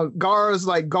 Gar's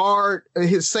like guard,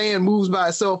 his sand moves by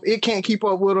itself. It can't keep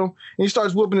up with him. And he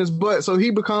starts whooping his butt. So he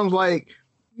becomes like,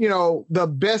 you know, the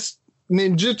best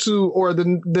ninjutsu or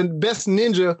the best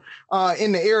ninja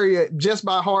in the area just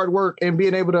by hard work and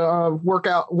being able to work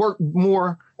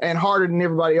more and harder than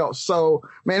everybody else. So,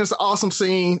 man, it's an awesome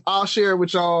scene. I'll share it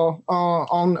with y'all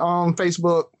on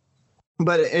Facebook.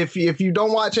 But if you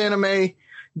don't watch anime,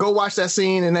 go watch that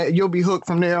scene, and you'll be hooked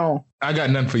from there on. I got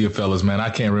nothing for you fellas, man. I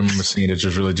can't remember a scene that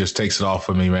just takes it off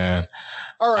of me, man.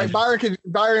 All right,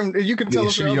 Byron, you can tell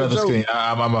us your other scene.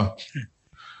 I'm going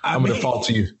to default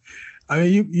to you. I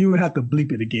mean, you would have to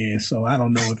bleep it again, so I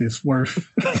don't know if it's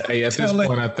worth. Hey, at this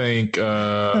point, I think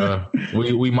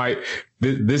we might.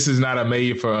 This is not a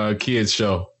made for kids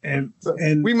show, and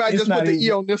we might just put the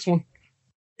E on this one.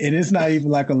 And it's not even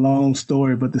like a long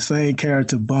story, but the same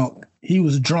character, Bunk, he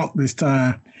was drunk this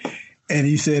time, and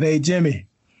he said, "Hey, Jimmy,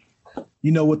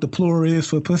 you know what the plural is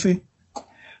for pussy?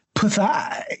 Pussy."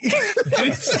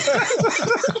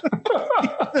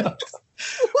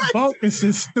 Bunk is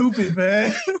just stupid,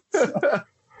 man.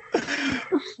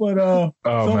 But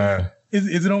man,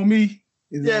 is it on me?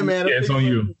 Man, it's on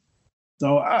you.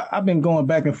 So I've been going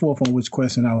back and forth on which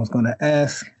question I was going to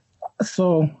ask.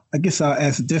 So I guess I'll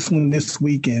ask this one this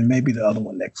week and maybe the other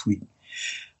one next week.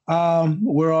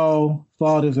 We're all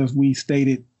fathers, as we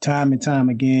stated time and time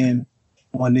again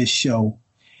on this show.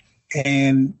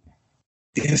 And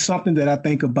it's something that I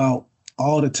think about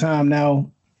all the time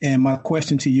now. And my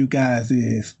question to you guys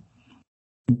is,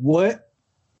 what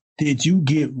did you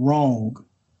get wrong?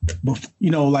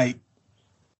 You know, like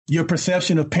your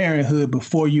perception of parenthood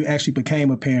before you actually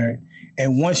became a parent.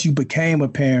 And once you became a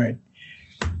parent,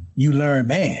 you learned,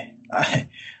 man,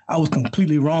 I was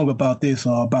completely wrong about this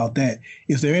or about that.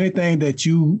 Is there anything that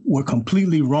you were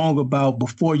completely wrong about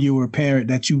before you were a parent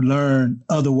that you learned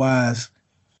otherwise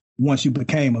once you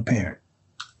became a parent?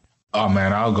 Oh,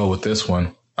 man, I'll go with this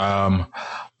one.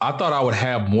 I thought I would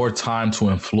have more time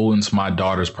to influence my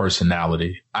daughter's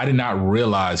personality. I did not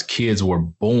realize kids were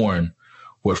born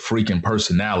with freaking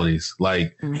personalities.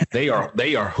 Like they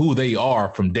are who they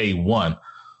are from day one.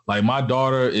 Like my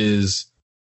daughter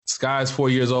Sky's 4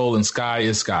 years old and Sky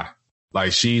is Sky.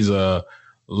 Like she's a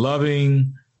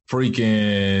loving,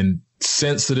 freaking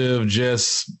sensitive,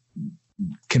 just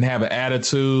can have an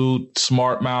attitude,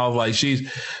 smart mouth. Like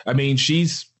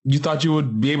you thought you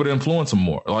would be able to influence them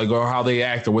more, like, or how they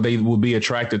act or what they would be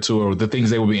attracted to or the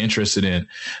things they would be interested in.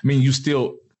 I mean, you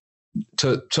still,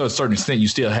 to a certain extent, you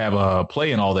still have a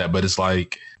play in all that, but it's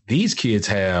like these kids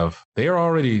they're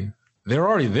already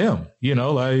them, you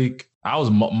know, like I was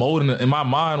molding in my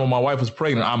mind when my wife was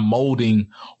pregnant. I'm molding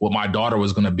what my daughter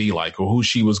was going to be like or who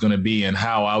she was going to be and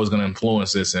how I was going to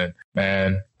influence this. And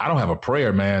man, I don't have a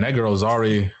prayer, man. That girl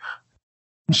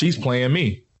she's playing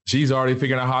me. She's already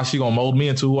figuring out how she's going to mold me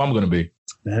into who I'm going to be.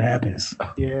 That happens.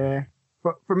 Yeah.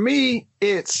 For me,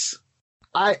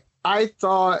 I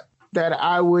thought that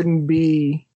I wouldn't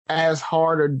be as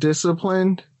hard or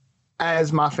disciplined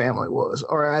as my family was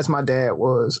or as my dad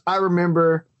was. I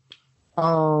remember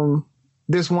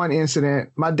this one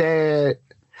incident. My dad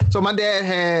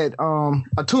had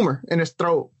a tumor in his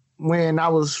throat when I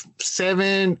was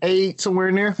 7, 8, somewhere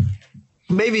in there.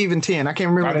 Maybe even 10. I can't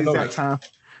remember the exact time.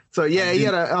 So yeah, he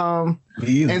had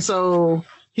and so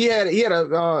he had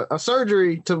a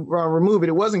surgery to remove it.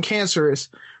 It wasn't cancerous,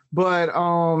 but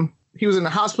he was in the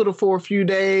hospital for a few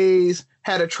days,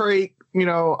 had a trach, you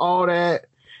know, all that,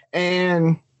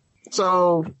 and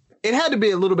so it had to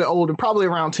be a little bit older, probably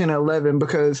around 10 or 11,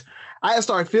 because I had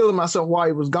started feeling myself while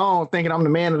he was gone, thinking I'm the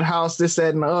man of the house, this,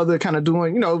 that, and the other, kind of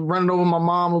doing, you know, running over my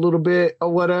mom a little bit or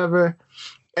whatever,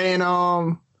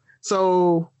 and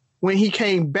so when he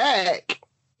came back,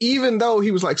 even though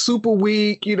he was like super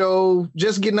weak, you know,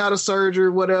 just getting out of surgery,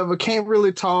 whatever, can't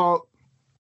really talk.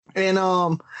 And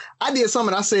I did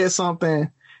something, I said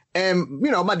something, and, you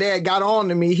know, my dad got on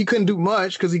to me. He couldn't do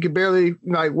much because he could barely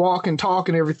like walk and talk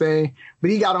and everything,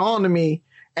 but he got on to me.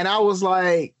 And I was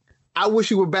like, I wish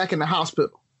you were back in the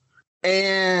hospital.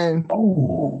 And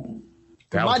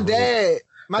my dad,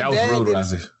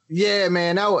 Yeah,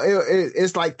 man.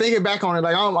 It's like thinking back on it,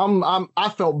 like I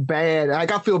felt bad. Like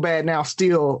I feel bad now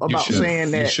still about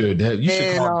saying that. You should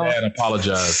call Dad and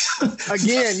apologize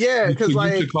again. Yeah, because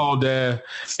like you should call Dad,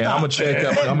 and I'm gonna check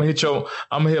up. I'm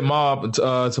gonna hit Mom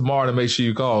tomorrow to make sure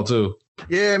you call too.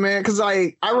 Yeah, man. Because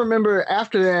like I remember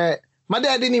after that, my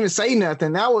dad didn't even say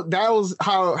nothing. That was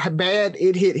how bad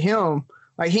it hit him.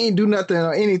 Like he didn't do nothing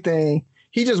or anything.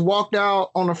 He just walked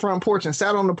out on the front porch and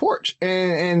sat on the porch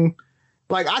and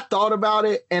like I thought about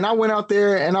it and I went out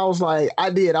there and I was like, I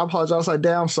apologize. I was like,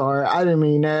 damn, I'm sorry. I didn't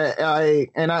mean that. I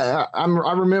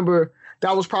remember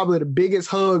that was probably the biggest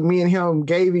hug me and him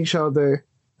gave each other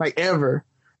like ever.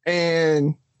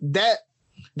 And that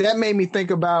made me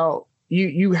think about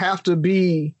you have to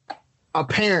be a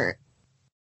parent.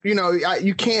 You know,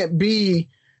 you can't be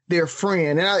their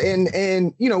friend.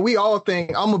 And you know, we all think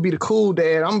I'm going to be the cool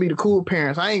dad. I'm going to be the cool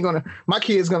parents. My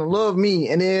kid's going to love me.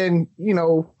 And then, you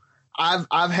know,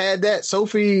 I've had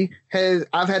that.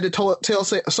 I've had to tell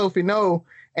Sophie no,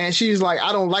 and she's like,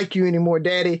 I don't like you anymore,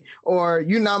 Daddy, or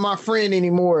you're not my friend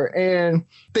anymore. And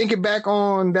thinking back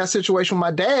on that situation with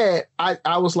my dad,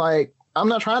 I was like, I'm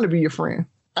not trying to be your friend.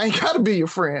 I ain't got to be your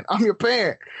friend. I'm your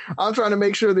parent. I'm trying to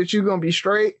make sure that you're going to be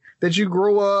straight, that you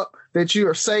grow up, that you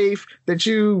are safe, that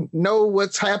you know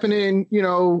what's happening, you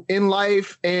know, in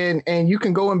life, and you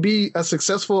can go and be a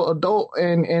successful adult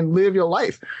and live your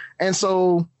life. And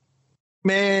so,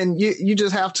 man, you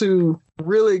just have to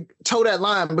really toe that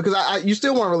line, because you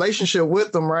still want a relationship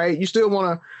with them, right? You still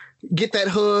want to get that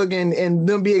hug and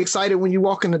them be excited when you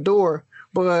walk in the door,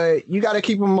 but you got to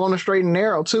keep them on the straight and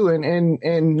narrow too,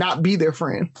 and not be their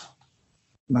friend.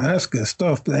 Man, that's good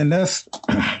stuff. And that's,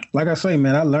 like I say,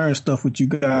 man, I learned stuff with you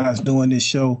guys doing this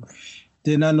show.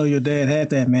 Did not know your dad had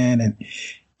that, man. And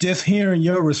just hearing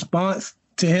your response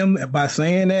to him by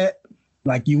saying that,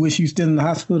 like you wish you still in the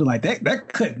hospital, like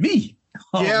that cut me.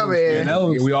 Yeah,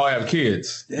 man. We all have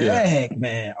kids. Heck,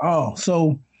 man. Oh,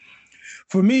 so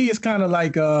for me, it's kind of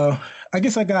like, I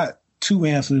guess I got two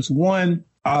answers. One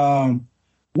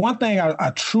thing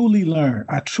I truly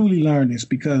learned this,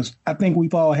 because I think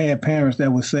we've all had parents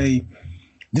that would say,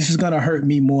 this is going to hurt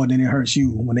me more than it hurts you,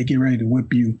 when they get ready to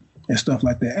whip you and stuff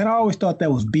like that. And I always thought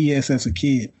that was BS as a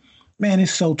kid. Man,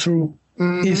 it's so true.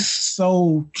 Mm-hmm. It's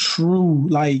so true.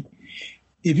 Like,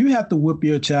 if you have to whip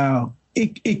your child,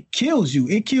 it kills you.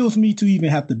 It kills me to even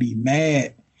have to be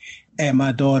mad at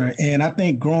my daughter. And I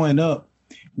think growing up,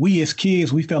 we as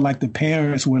kids, we felt like the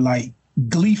parents were like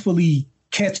gleefully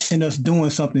catching us doing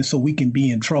something so we can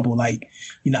be in trouble. Like,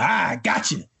 you know, I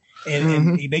got you.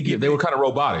 And they were kind of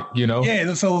robotic, you know?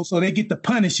 Yeah. So they get to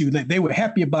punish you. Like, they were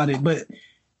happy about it, but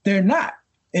they're not.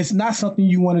 It's not something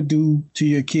you want to do to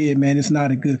your kid, man. It's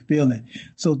not a good feeling.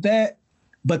 So that,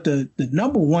 but the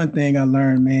number one thing I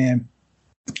learned, man,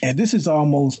 and this is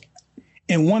almost,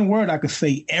 in one word, I could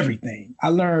say everything. I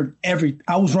learned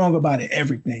I was wrong about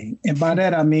everything. And by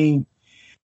that, I mean,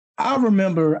 I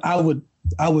remember I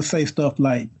would say stuff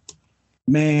like,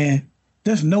 man,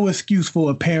 there's no excuse for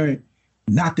a parent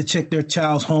not to check their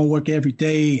child's homework every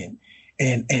day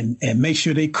and make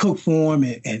sure they cook for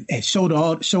them and show it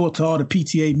to all the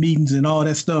PTA meetings and all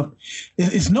that stuff.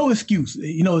 It's no excuse.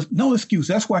 You know, it's no excuse.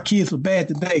 That's why kids are bad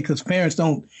today, because parents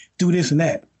don't do this and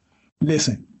that.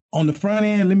 Listen, on the front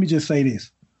end, let me just say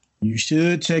this. You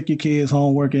should check your kids'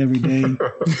 homework every day.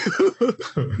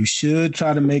 You should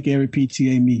try to make every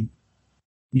PTA meeting.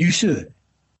 You should.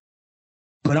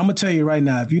 But I'm going to tell you right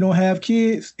now, if you don't have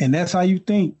kids and that's how you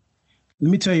think, let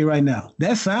me tell you right now,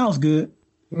 that sounds good.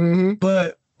 Mm-hmm.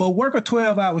 But work a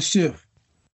 12-hour shift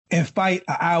and fight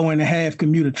an hour and a half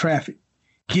commuter traffic.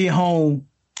 Get home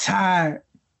tired,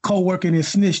 co-working and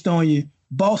snitched on you,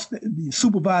 boss,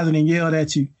 supervisor and yelled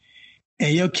at you,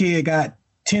 and your kid got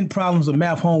 10 problems of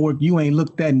math homework you ain't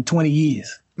looked at in 20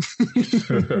 years.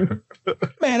 Man,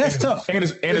 that's tough. And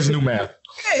it's new math.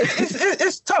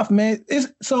 It's tough, man.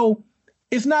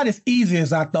 It's not as easy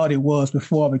as I thought it was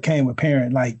before I became a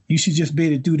parent. Like, you should just be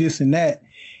able to do this and that,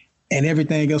 and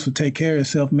everything else will take care of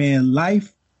itself, man.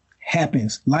 Life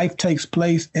happens. Life takes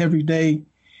place every day,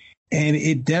 and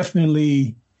it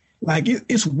definitely, like,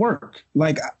 it's work.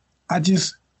 Like, I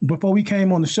just, before we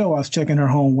came on the show, I was checking her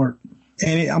homework.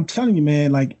 And I'm telling you,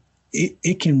 man, like,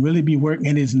 it can really be work,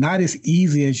 and it's not as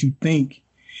easy as you think.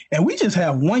 And we just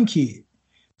have one kid.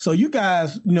 So you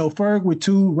guys, you know, Ferg with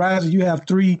 2, Riser, you have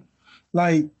 3.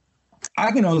 Like,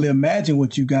 I can only imagine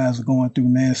what you guys are going through,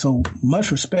 man. So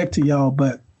much respect to y'all.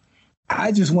 But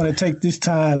I just want to take this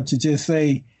time to just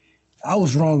say I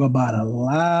was wrong about a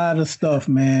lot of stuff,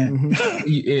 man.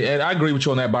 Mm-hmm. And I agree with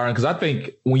you on that, Byron, because I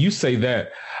think when you say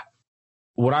that,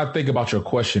 what I think about your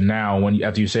question now,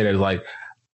 after you say that, is like,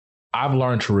 I've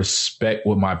learned to respect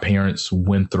what my parents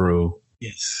went through.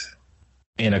 Yes.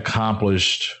 And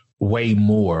accomplished way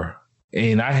more.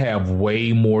 And I have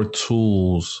way more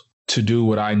tools to do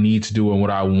what I need to do and what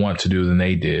I want to do than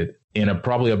they did. In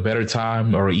probably a better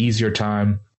time or easier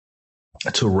time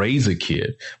to raise a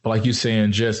kid. But like you're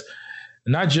saying,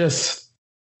 not just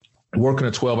working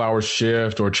a 12-hour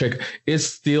shift or it's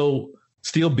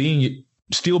still being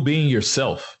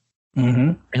yourself,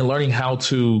 and learning how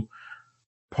to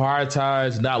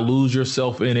prioritize, not lose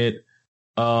yourself in it,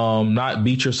 not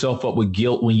beat yourself up with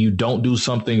guilt when you don't do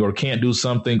something or can't do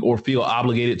something or feel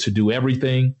obligated to do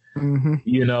everything.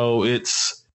 You know,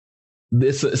 it's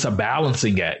a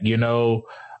balancing act. You know,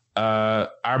 I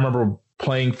remember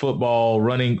playing football,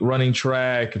 running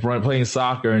track, playing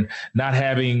soccer, and not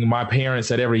having my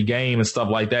parents at every game and stuff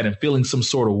like that, and feeling some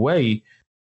sort of way.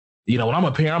 You know, when I'm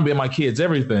a parent, I'm being my kids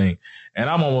everything, and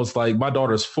I'm almost like, my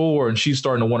daughter's 4 and she's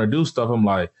starting to want to do stuff. I'm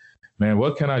like, man,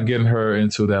 what can I get her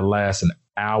into that lasts an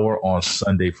hour on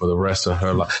Sunday for the rest of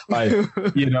her life? Like,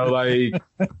 you know, like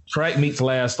track meets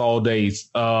last all day,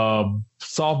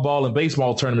 softball and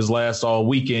baseball tournaments last all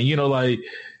weekend. You know, like,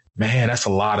 man, that's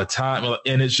a lot of time,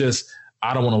 and it's just,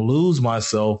 I don't want to lose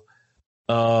myself.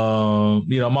 You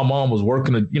know, my mom was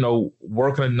working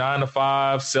a 9 to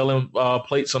 5, selling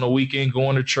plates on the weekend,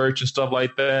 going to church and stuff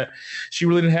like that. She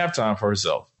really didn't have time for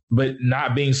herself. But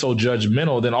not being so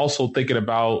judgmental, then also thinking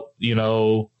about, you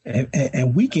know.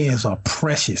 And weekends are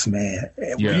precious, man.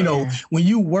 Yeah. You know, when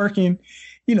you working,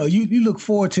 you know, you look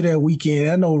forward to that weekend.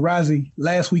 I know, Rozzy,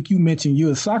 last week you mentioned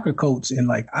you're a soccer coach, and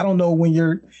like, I don't know when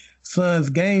your son's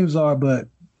games are, but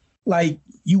like,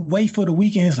 you wait for the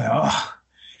weekend. It's like, oh,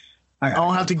 I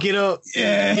don't have to get up,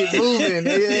 get moving.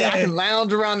 Yeah, I can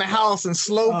lounge around the house and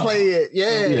slow play it.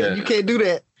 Yeah, you can't do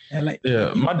that. And like,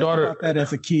 my daughter about that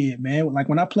as a kid, man. Like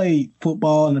when I played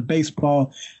football and the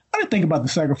baseball, I didn't think about the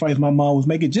sacrifice my mom was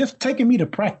making, just taking me to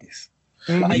practice.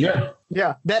 Like,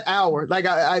 yeah, that hour. Like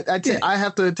I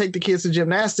have to take the kids to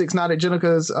gymnastics, not at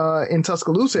Jenica's in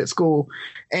Tuscaloosa at school,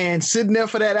 and sitting there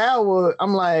for that hour,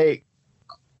 I'm like,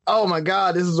 oh my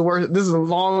God, this is the worst. This is the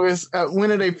longest.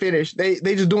 When are they finished? They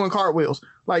just doing cartwheels.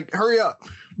 Like, hurry up!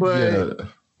 But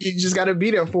you just got to be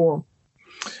there for them.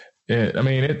 Yeah, I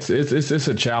mean, it's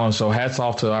a challenge. So hats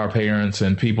off to our parents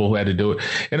and people who had to do it,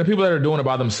 and the people that are doing it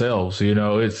by themselves. You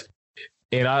know,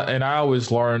 I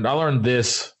always learned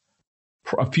this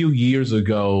a few years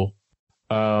ago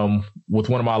with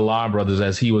one of my line brothers,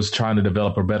 as he was trying to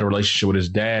develop a better relationship with his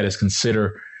dad. Is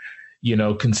consider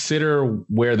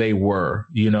where they were.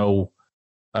 You know,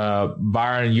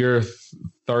 Byron, you're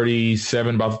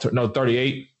 37,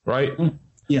 38, right?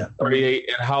 Yeah, 38.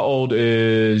 And how old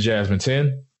is Jasmine?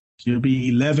 10. She'll be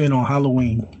 11 on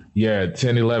Halloween. Yeah,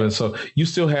 10, 11. So you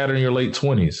still had her in your late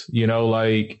 20s. You know,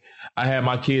 like I had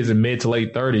my kids in mid to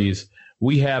late 30s.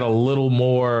 We had a little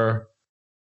more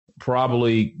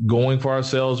probably going for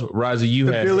ourselves. Rozzy, you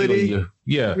stability.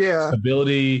 had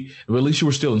stability. But at least you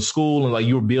were still in school and like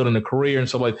you were building a career and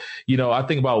stuff like. You know, I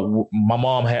think about my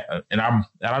mom had, and I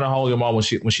don't know how old your mom was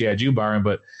when she had you, Byron,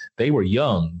 but they were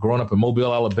young, growing up in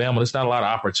Mobile, Alabama. There's not a lot of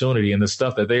opportunity, and the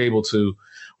stuff that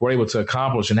were able to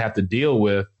accomplish and have to deal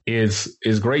with is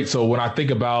great. So when I think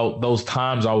about those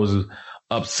times I was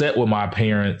upset with my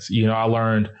parents, you know, I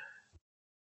learned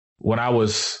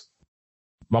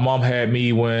my mom had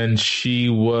me when she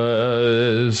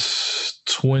was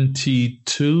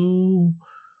 22.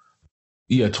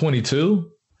 Yeah,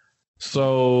 22.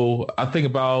 So I think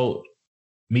about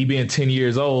me being 10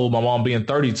 years old, my mom being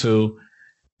 32.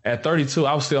 At 32,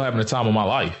 I was still having the time of my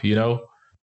life, you know?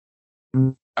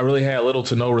 I really had little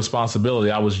to no responsibility.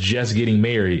 I was just getting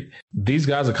married. These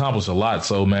guys accomplished a lot.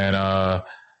 So, man, I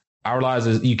realized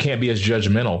that you can't be as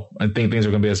judgmental and think things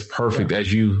are going to be as perfect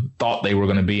as you thought they were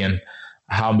going to be, and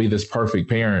how to be this perfect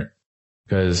parent.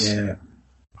 Because,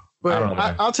 but I don't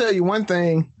know, I'll tell you one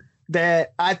thing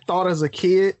that I thought as a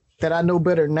kid that I know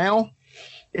better now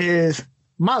is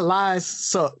my lies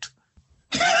sucked.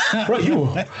 I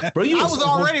was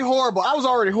already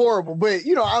horrible. But,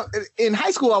 you know, in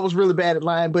high school, I was really bad at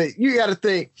lying. But you got to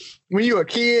think, when you're a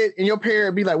kid and your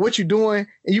parent be like, what you doing?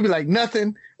 And you be like,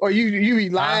 nothing. Or you be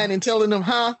lying and telling them,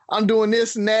 I'm doing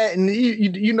this and that. And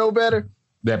you know better.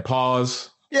 That pause.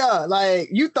 Yeah, like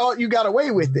you thought you got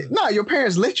away with it. No, your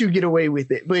parents let you get away with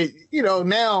it. But, you know,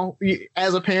 now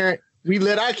as a parent, we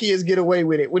let our kids get away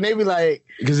with it when they be like,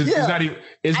 because it's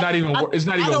not even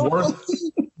worth.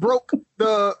 Broke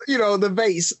the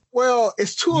vase. Well,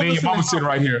 it's two of us. Your mama sitting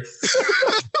right here.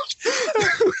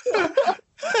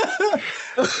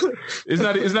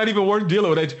 It's not even worth dealing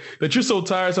with that. That you're so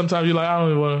tired. Sometimes you're like, I don't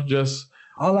even want to just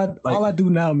All I do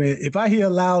now, man, if I hear a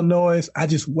loud noise, I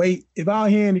just wait. If I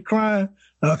don't hear any crying,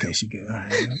 okay, she good. All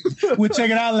right. We'll check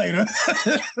it out later.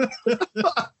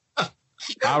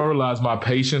 I realize my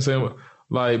patience and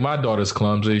like my daughter's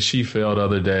clumsy. She fell the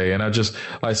other day, and I just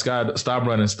like Sky, stop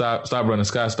running, stop running,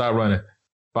 Sky, stop running.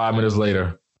 5 minutes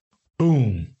later,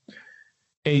 boom.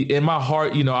 And in my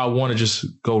heart, you know, I want to just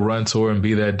go run to her and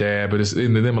be that dad, but it's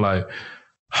in them like,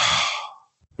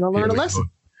 you learn a lesson.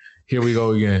 Here we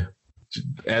go again.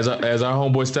 As our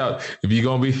homeboy Stout, if you're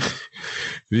gonna be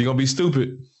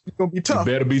stupid, you're gonna be tough.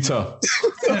 You better be tough.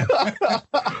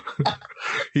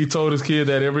 He told his kid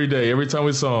that every day, every time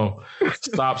we saw him,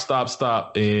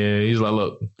 stop. And he's like,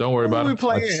 look, don't worry about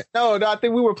it. No, I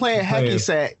think we were playing hacky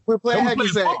sack. We were playing hacky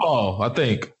sack. Football, I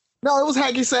think. No, it was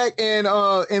hacky sack,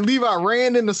 and Levi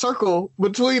ran in the circle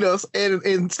between us,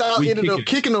 and Stout ended up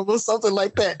kicking him or something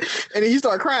like that. And he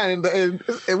started crying, and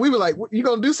we were like, "You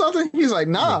gonna do something?" He's like,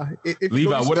 "Nah."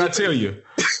 Levi, what did I tell you?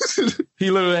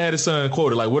 He literally had his son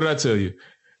quoted, like, "What did I tell you?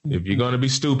 If you're gonna be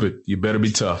stupid, you better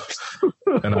be tough."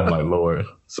 And I'm like, Lord.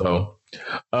 So,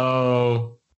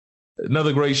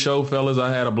 another great show, fellas.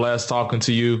 I had a blast talking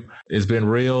to you. It's been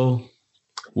real.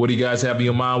 What do you guys have in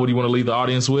your mind? What do you want to leave the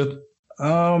audience with?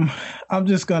 I'm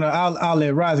just gonna. I'll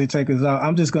let Rozzy take us out.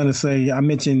 I'm just gonna say I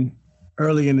mentioned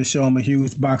early in the show I'm a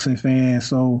huge boxing fan,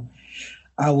 so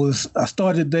I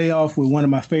started the day off with one of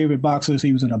my favorite boxers.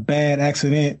 He was in a bad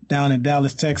accident down in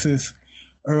Dallas, Texas.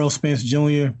 Earl Spence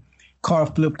Jr. Car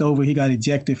flipped over. He got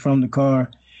ejected from the car.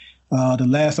 The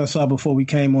last I saw before we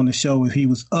came on the show is he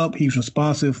was up. He's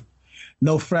responsive.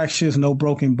 No fractures, no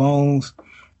broken bones.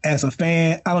 As a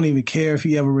fan, I don't even care if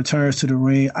he ever returns to the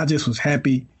ring. I just was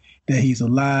happy that he's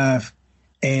alive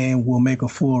and will make a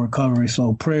full recovery.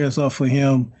 So prayers up for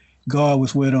him. God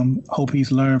was with him. Hope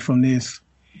he's learned from this.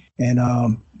 And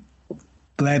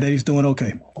glad that he's doing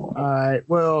okay. All right.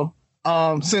 Well,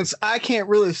 since I can't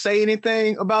really say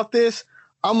anything about this,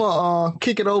 I'm going to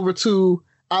kick it over to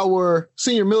our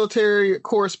senior military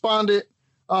correspondent,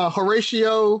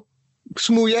 Horatio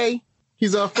Smouye.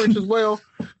 He's French as well.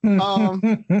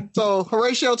 So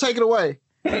Horatio, take it away.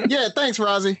 Yeah, thanks,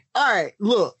 Rozzy. All right,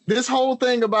 look, this whole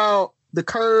thing about the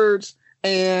Kurds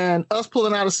and us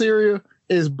pulling out of Syria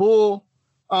is bull.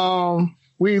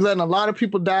 We letting a lot of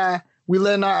people die. We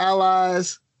letting our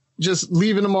allies just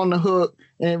leaving them on the hook,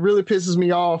 and it really pisses me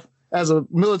off as a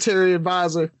military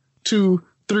advisor to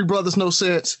Three Brothers No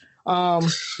Sense.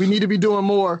 We need to be doing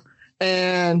more.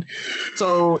 And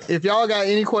so if y'all got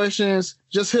any questions,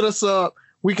 just hit us up.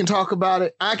 We can talk about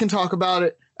it. I can talk about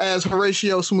it as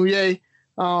Horatio Smouye,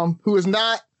 who is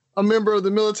not a member of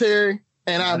the military,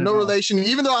 and I have no relation.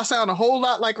 Even though I sound a whole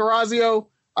lot like Orazio,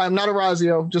 I'm not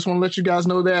Orazio. Just want to let you guys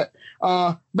know that.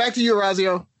 Back to you,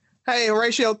 Orazio. Hey,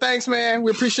 Horatio, thanks, man.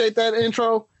 We appreciate that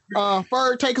intro.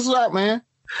 Ferg, take us out, man.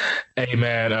 Hey,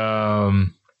 man.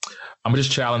 I'm going to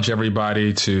just challenge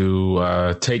everybody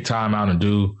to take time out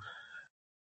and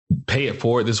pay it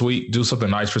forward this week. Do something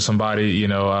nice for somebody. You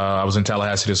know, I was in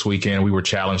Tallahassee this weekend. We were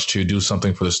challenged to do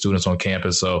something for the students on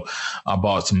campus. So I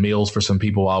bought some meals for some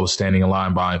people while I was standing in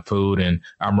line buying food. And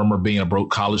I remember being a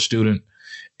broke college student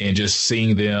and just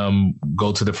seeing them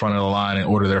go to the front of the line and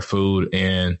order their food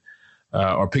and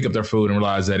or pick up their food and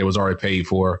realize that it was already paid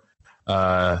for.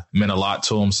 Meant a lot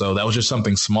to them. So that was just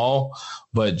something small,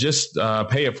 but just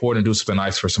pay it forward and do something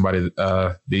nice for somebody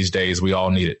these days. We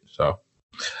all need it. So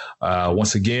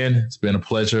once again, it's been a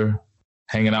pleasure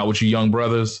hanging out with you young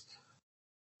brothers.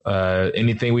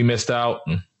 Anything we missed out,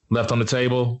 left on the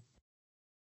table?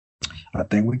 I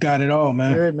think we got it all,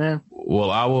 man. Good, man.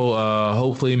 Well, I will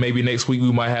hopefully maybe next week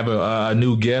we might have a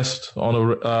new guest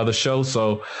on the show.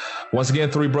 So once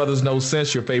again, Three Brothers No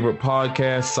Sense, your favorite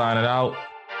podcast, signing out.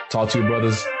 Talk to your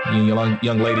brothers and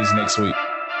young ladies next week.